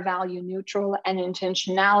never value neutral, and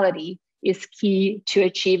intentionality is key to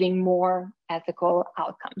achieving more ethical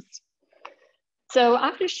outcomes. So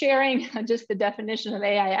after sharing just the definition of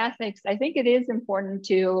AI ethics, I think it is important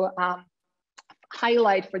to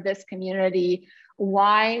highlight for this community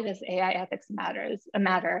why this AI ethics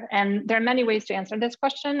matter. And there are many ways to answer this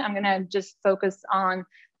question. I'm gonna just focus on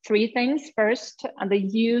three things. First, the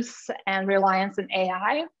use and reliance on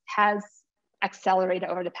AI has accelerated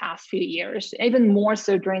over the past few years, even more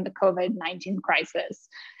so during the COVID-19 crisis.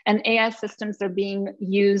 And AI systems are being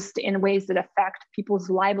used in ways that affect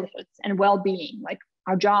people's livelihoods and well-being, like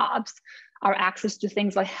our jobs, our access to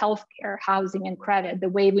things like healthcare, housing, and credit, the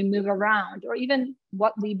way we move around, or even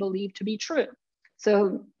what we believe to be true.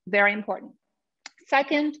 So very important.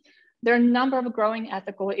 Second, there are a number of growing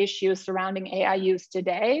ethical issues surrounding AI use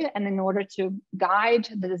today. And in order to guide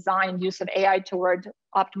the design and use of AI toward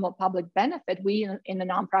optimal public benefit, we in the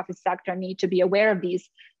nonprofit sector need to be aware of these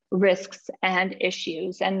risks and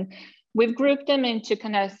issues. And we've grouped them into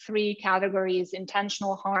kind of three categories: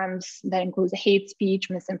 intentional harms, that includes hate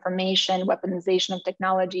speech, misinformation, weaponization of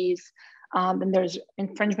technologies. And there's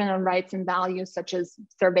infringement on rights and values such as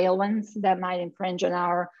surveillance that might infringe on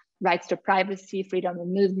our rights to privacy, freedom of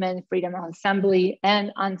movement, freedom of assembly,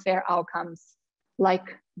 and unfair outcomes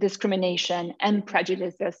like discrimination and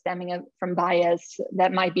prejudice that are stemming from bias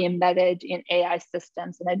that might be embedded in AI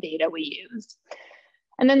systems and the data we use.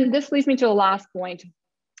 And then this leads me to the last point.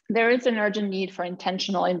 There is an urgent need for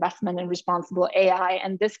intentional investment in responsible AI,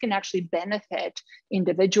 and this can actually benefit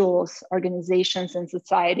individuals, organizations, and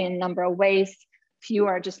society in a number of ways. Few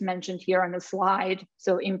are just mentioned here on the slide.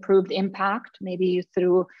 So improved impact, maybe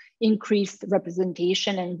through increased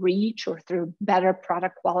representation and reach, or through better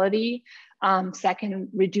product quality. Second,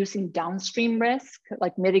 reducing downstream risk,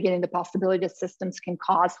 like mitigating the possibility that systems can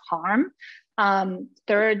cause harm.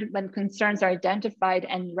 Third, when concerns are identified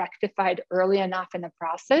and rectified early enough in the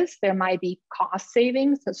process, there might be cost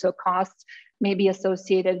savings. So costs may be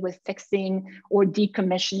associated with fixing or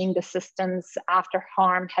decommissioning the systems after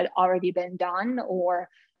harm had already been done, or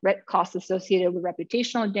costs associated with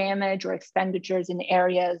reputational damage or expenditures in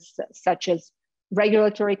areas such as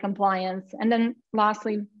regulatory compliance. And then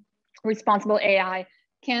lastly, responsible AI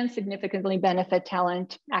can significantly benefit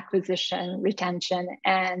talent acquisition, retention,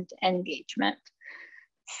 and engagement.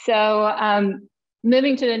 So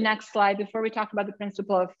moving to the next slide, before we talk about the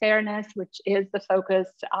principle of fairness, which is the focus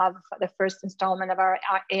of the first installment of our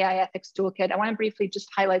AI ethics toolkit, I want to briefly just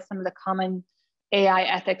highlight some of the common AI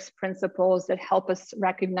ethics principles that help us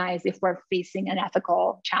recognize if we're facing an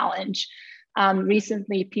ethical challenge.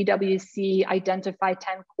 Recently, PwC identified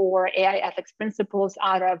 10 core AI ethics principles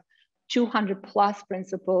out of 200 plus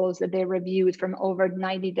principles that they reviewed from over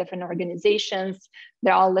 90 different organizations.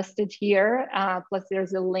 They're all listed here. Plus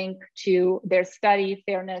there's a link to their study.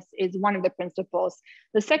 Fairness is one of the principles.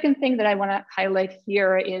 The second thing that I want to highlight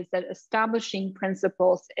here is that establishing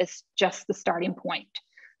principles is just the starting point.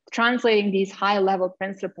 Translating these high level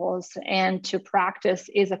principles into practice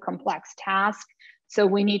is a complex task. So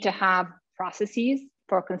we need to have processes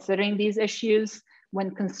for considering these issues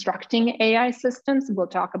when constructing AI systems. We'll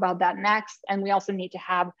talk about that next. And we also need to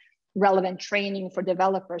have relevant training for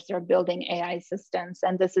developers that are building AI systems.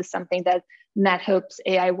 And this is something that NetHope's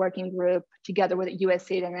AI working group, together with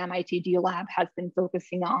USAID and MIT D-Lab, has been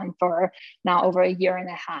focusing on for now over a year and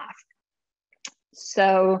a half.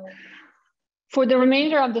 So For the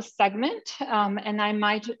remainder of the segment, and I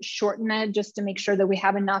might shorten it just to make sure that we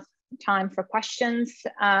have enough time for questions,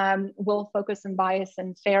 we'll focus on bias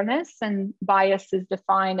and fairness. And bias is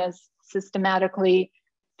defined as systematically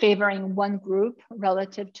favoring one group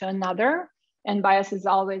relative to another. And bias is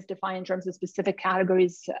always defined in terms of specific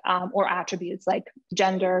categories or attributes like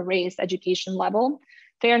gender, race, education level.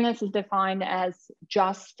 Fairness is defined as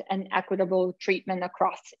just and equitable treatment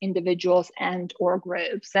across individuals and or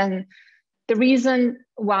groups. And the reason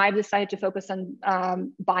why I've decided to focus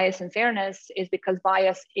on bias and fairness is because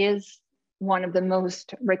bias is one of the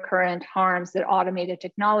most recurrent harms that automated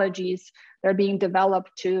technologies that are being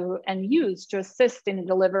developed to and used to assist in the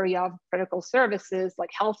delivery of critical services like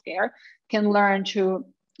healthcare can learn to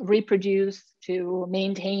reproduce, to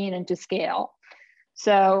maintain, and to scale.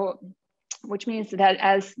 So, which means that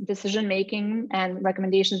as decision-making and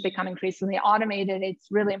recommendations become increasingly automated, it's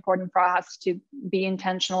really important for us to be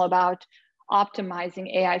intentional about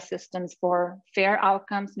optimizing AI systems for fair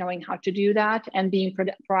outcomes, knowing how to do that, and being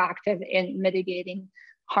proactive in mitigating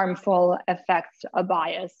harmful effects of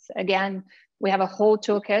bias. Again, we have a whole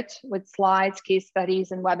toolkit with slides, case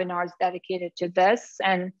studies, and webinars dedicated to this.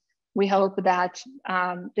 And we hope that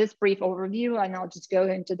this brief overview, and I'll just go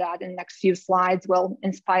into that in the next few slides, will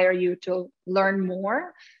inspire you to learn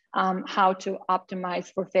more how to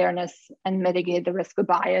optimize for fairness and mitigate the risk of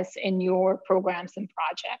bias in your programs and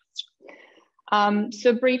projects.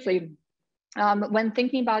 So briefly, when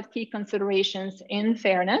thinking about key considerations in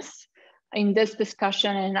fairness, in this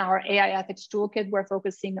discussion in our AI ethics toolkit, we're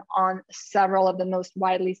focusing on several of the most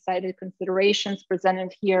widely cited considerations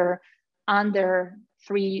presented here under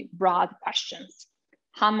three broad questions.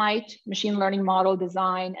 How might machine learning model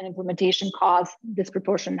design and implementation cause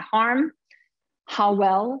disproportionate harm? How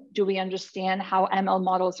well do we understand how ML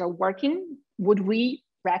models are working? Would we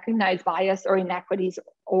recognize bias or inequities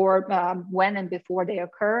or when and before they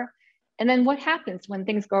occur? And then what happens when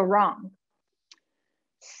things go wrong?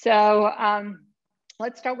 So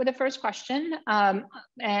let's start with the first question.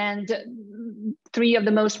 And three of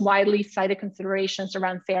the most widely cited considerations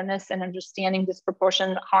around fairness and understanding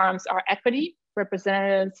disproportionate harms are equity,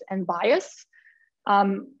 representatives, and bias.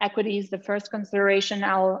 Equity is the first consideration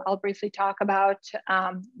I'll briefly talk about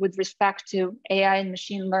with respect to AI and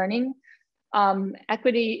machine learning.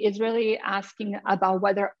 Equity is really asking about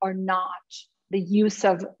whether or not the use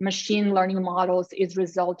of machine learning models is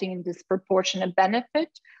resulting in disproportionate benefit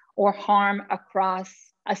or harm across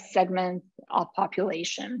a segment of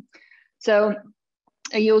population. So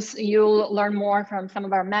you'll learn more from some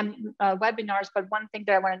of our webinars, but one thing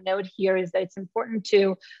that I want to note here is that it's important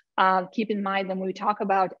to keep in mind when we talk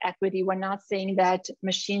about equity, we're not saying that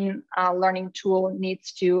machine learning tool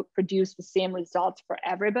needs to produce the same results for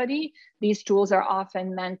everybody. These tools are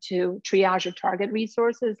often meant to triage or target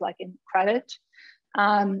resources like in credit.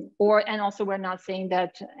 And also we're not saying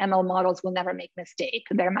that ML models will never make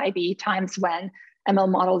mistakes. There might be times when ML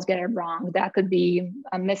models get it wrong. That could be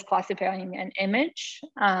misclassifying an image,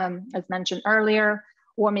 as mentioned earlier,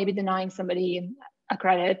 or maybe denying somebody a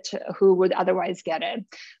credit who would otherwise get it.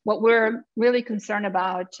 What we're really concerned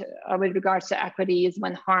about with regards to equity is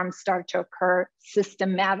when harms start to occur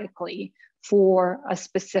systematically for a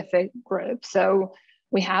specific group. So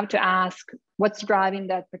we have to ask what's driving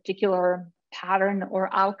that particular pattern or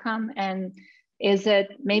outcome, and is it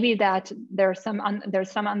maybe that there's some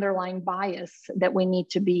underlying bias that we need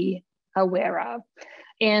to be aware of?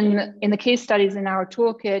 In the case studies in our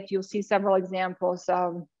toolkit, you'll see several examples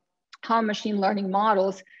of how machine learning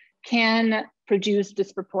models can produce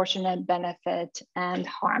disproportionate benefit and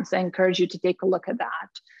harm. So I encourage you to take a look at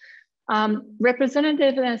that.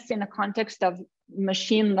 Representativeness in the context of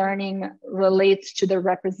machine learning relates to the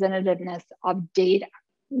representativeness of data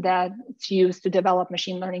that's used to develop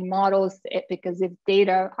machine learning models, because if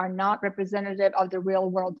data are not representative of the real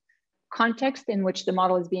world context in which the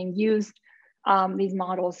model is being used, these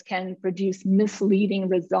models can produce misleading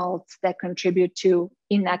results that contribute to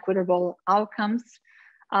inequitable outcomes.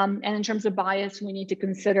 And in terms of bias, we need to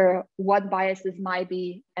consider what biases might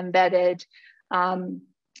be embedded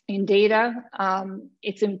in data.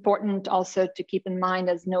 It's important also to keep in mind,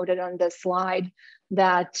 as noted on this slide,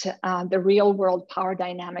 that the real world power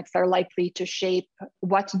dynamics are likely to shape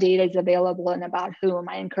what data is available and about whom.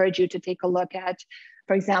 I encourage you to take a look at,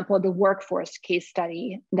 for example, the workforce case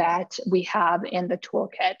study that we have in the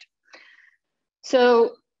toolkit.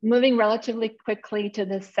 So moving relatively quickly to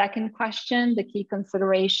the second question, the key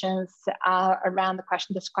considerations around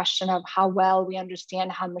this question of how well we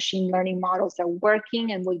understand how machine learning models are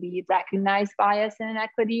working and will we recognize bias and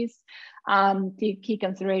inequities. The key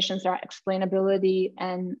considerations are explainability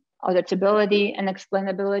and Auditability and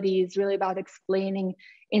explainability is really about explaining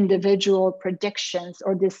individual predictions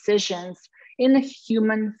or decisions in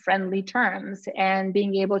human-friendly terms and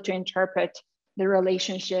being able to interpret the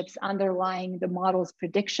relationships underlying the model's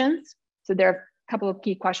predictions. So there are a couple of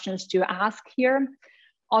key questions to ask here.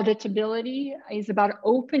 Auditability is about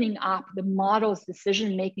opening up the model's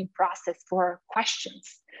decision-making process for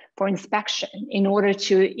questions, for inspection, in order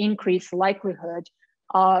to increase likelihood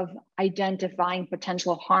of identifying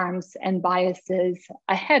potential harms and biases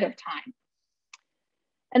ahead of time.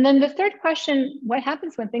 And then the third question, what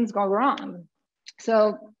happens when things go wrong?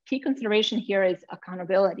 So key consideration here is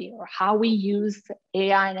accountability, or how we use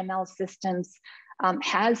AI and ML systems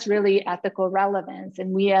has really ethical relevance.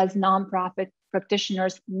 And we as nonprofit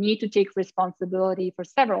practitioners need to take responsibility for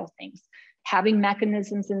several things. Having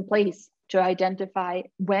mechanisms in place to identify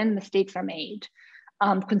when mistakes are made,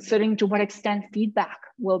 considering to what extent feedback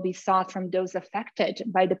will be sought from those affected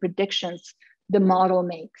by the predictions the model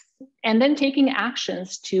makes, and then taking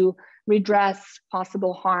actions to redress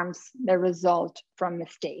possible harms that result from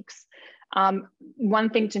mistakes. One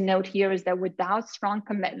thing to note here is that without strong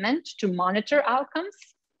commitment to monitor outcomes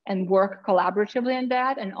and work collaboratively on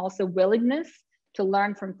that, and also willingness to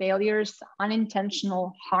learn from failures,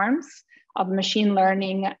 unintentional harms of machine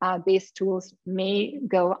learning based tools may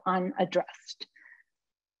go unaddressed.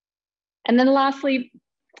 And then lastly,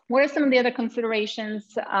 what are some of the other considerations?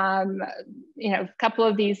 A couple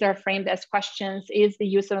of these are framed as questions. Is the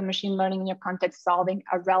use of machine learning in your context solving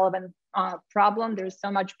a relevant problem? There's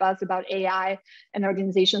so much buzz about AI, and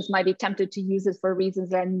organizations might be tempted to use it for reasons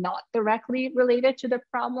that are not directly related to the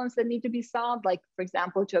problems that need to be solved, like, for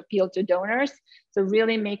example, to appeal to donors. So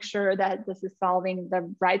really make sure that this is solving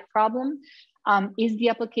the right problem. Is the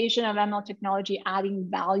application of ML technology adding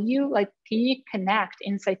value? Like, can you connect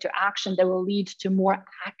insight to action that will lead to more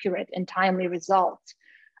accurate and timely results?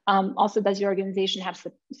 Also, does your organization have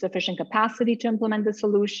sufficient capacity to implement the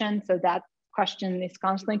solution? So that question is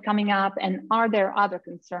constantly coming up. And are there other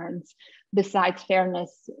concerns besides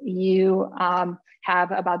fairness you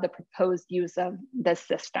have about the proposed use of this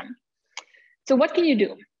system? So what can you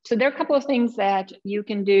do? So there are a couple of things that you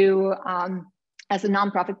can do as a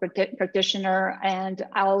nonprofit practitioner, and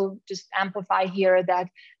I'll just amplify here that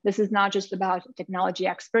this is not just about technology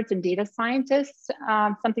experts and data scientists,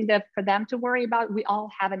 something that for them to worry about. We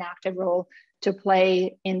all have an active role to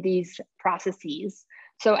play in these processes.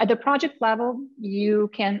 So at the project level, you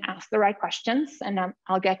can ask the right questions, and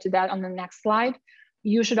I'll get to that on the next slide.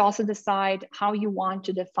 You should also decide how you want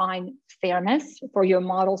to define fairness for your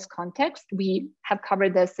model's context. We have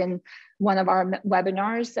covered this in one of our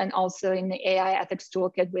webinars, and also in the AI ethics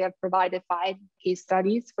toolkit, we have provided 5 case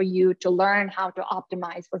studies for you to learn how to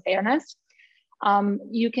optimize for fairness.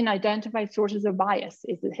 You can identify sources of bias.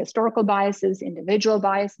 Is it historical biases, individual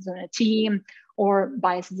biases in a team, or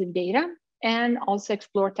biases in data? And also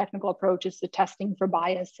explore technical approaches to testing for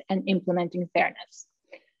bias and implementing fairness.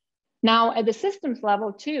 Now, at the systems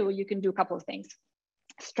level too, you can do a couple of things.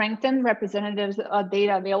 Strengthen representatives of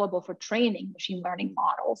data available for training machine learning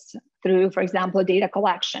models through, for example, data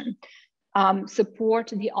collection.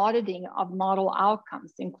 Support the auditing of model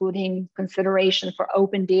outcomes, including consideration for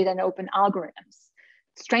open data and open algorithms.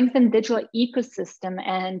 Strengthen digital ecosystem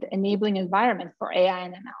and enabling environment for AI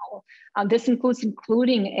and ML. This includes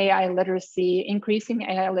including AI literacy, increasing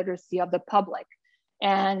AI literacy of the public,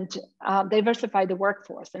 and diversify the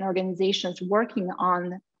workforce and organizations working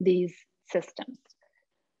on these systems.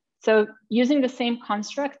 So using the same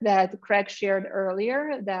construct that Craig shared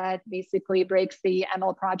earlier, that basically breaks the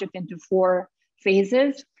ML project into 4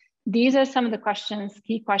 phases, these are some of the questions,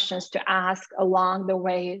 key questions to ask along the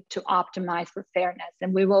way to optimize for fairness.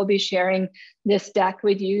 And we will be sharing this deck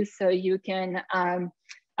with you so you can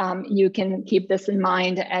keep this in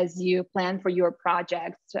mind as you plan for your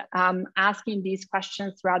project. Asking these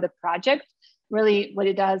questions throughout the project, really what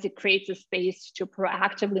it does, it creates a space to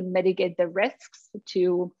proactively mitigate the risks,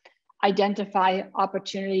 to identify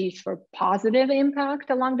opportunities for positive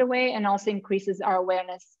impact along the way, and also increases our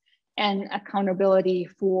awareness and accountability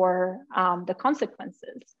for the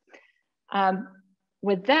consequences.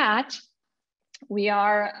 With that, we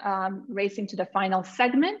are racing to the final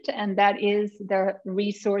segment, and that is the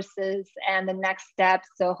resources and the next steps.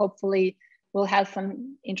 So hopefully we'll have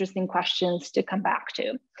some interesting questions to come back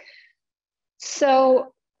to.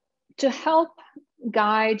 So to help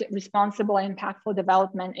guide responsible and impactful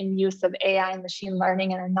development and use of AI and machine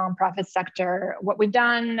learning in a nonprofit sector, what we've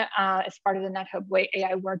done as part of the NetHub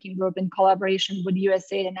AI Working Group in collaboration with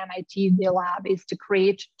USAID and MIT Lab is to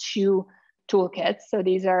create 2 toolkits. So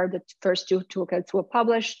these are the first 2 toolkits were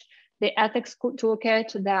published. the ethics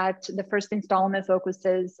toolkit that the first installment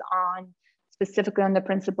focuses on specifically on the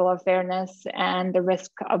principle of fairness and the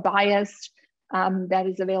risk of bias that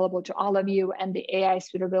is available to all of you. And the AI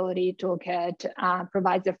suitability toolkit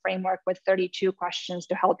provides a framework with 32 questions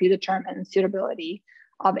to help you determine suitability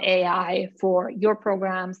of AI for your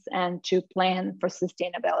programs and to plan for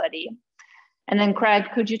sustainability. And then Craig,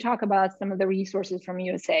 could you talk about some of the resources from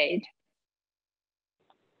USAID?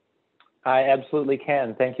 I absolutely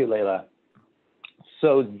can. Thank you, Leila.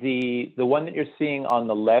 So the one that you're seeing on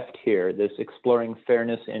the left here, this Exploring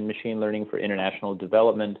Fairness in Machine Learning for International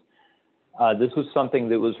Development, this was something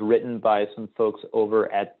that was written by some folks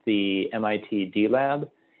over at the MIT D-Lab.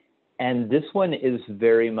 And this one is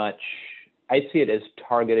very much, I see it as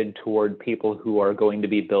targeted toward people who are going to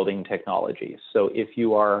be building technology. So if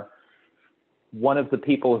you are one of the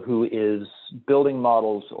people who is building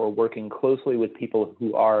models or working closely with people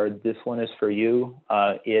who are, this one is for you.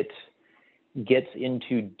 It gets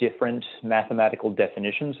into different mathematical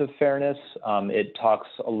definitions of fairness. It talks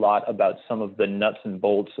a lot about some of the nuts and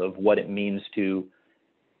bolts of what it means to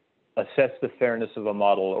assess the fairness of a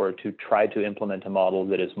model or to try to implement a model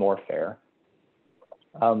that is more fair.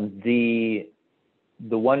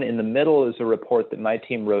 The one in the middle is a report that my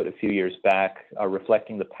team wrote a few years back,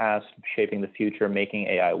 reflecting the past, shaping the future, making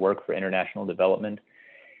AI work for international development.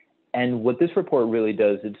 And what this report really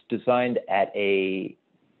does, it's designed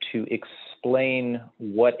to explain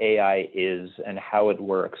what AI is and how it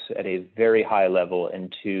works at a very high level,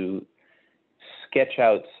 and to sketch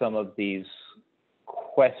out some of these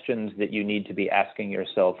questions that you need to be asking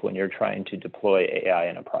yourself when you're trying to deploy AI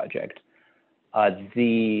in a project.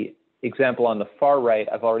 The example on the far right,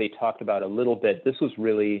 I've already talked about a little bit. This was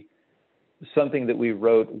really something that we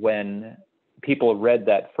wrote when people read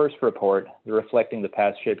that first report, Reflecting the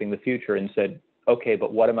Past, Shaping the Future, and said, okay,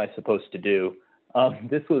 but what am I supposed to do?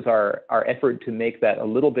 This was our effort to make that a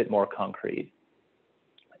little bit more concrete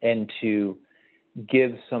and to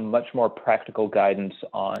give some much more practical guidance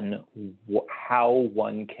on how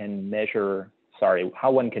one can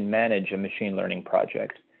manage a machine learning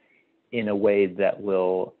project in a way that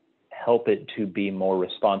will help it to be more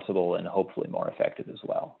responsible and hopefully more effective as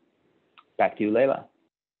well. Back to you, Leila.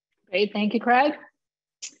 Great, thank you, Craig.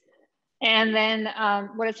 And then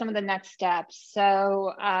what are some of the next steps?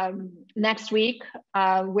 So next week,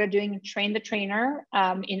 we're doing Train the Trainer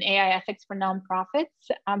in AI ethics for nonprofits.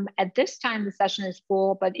 At this time, the session is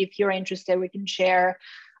full, but if you're interested, we can share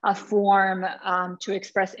a form to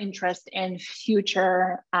express interest in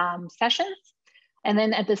future sessions. And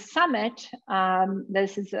then at the summit,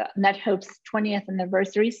 this is NetHope's 20th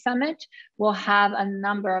anniversary summit, we'll have a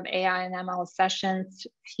number of AI and ML sessions.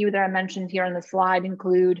 Few that are mentioned here on the slide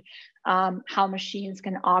include how machines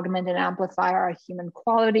can augment and amplify our human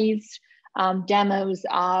qualities, demos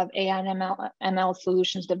of AI and ML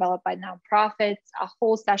solutions developed by nonprofits, a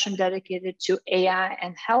whole session dedicated to AI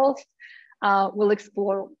and health. We'll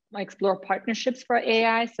explore partnerships for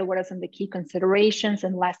AI. So what are some of the key considerations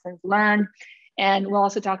and lessons learned? And we'll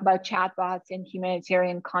also talk about chatbots in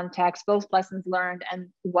humanitarian context, both lessons learned and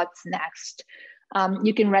what's next.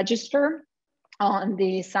 You can register on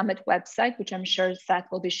the summit website, which I'm sure Seth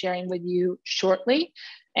will be sharing with you shortly.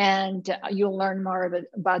 And you'll learn more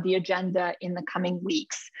about the agenda in the coming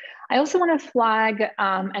weeks. I also want to flag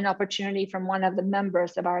an opportunity from one of the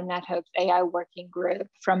members of our NetHope AI working group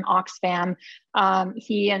from Oxfam.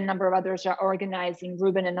 He and a number of others are organizing,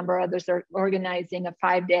 Ruben and a number of others are organizing a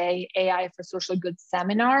 5-day AI for social good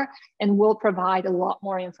seminar, and we'll provide a lot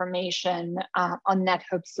more information on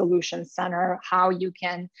NetHope Solutions Center, how you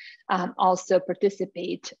can also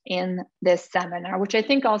participate in this seminar, which I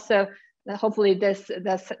think also hopefully this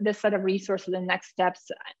set of resources and next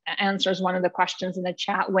steps answers one of the questions in the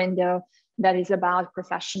chat window that is about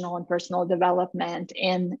professional and personal development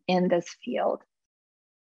in this field.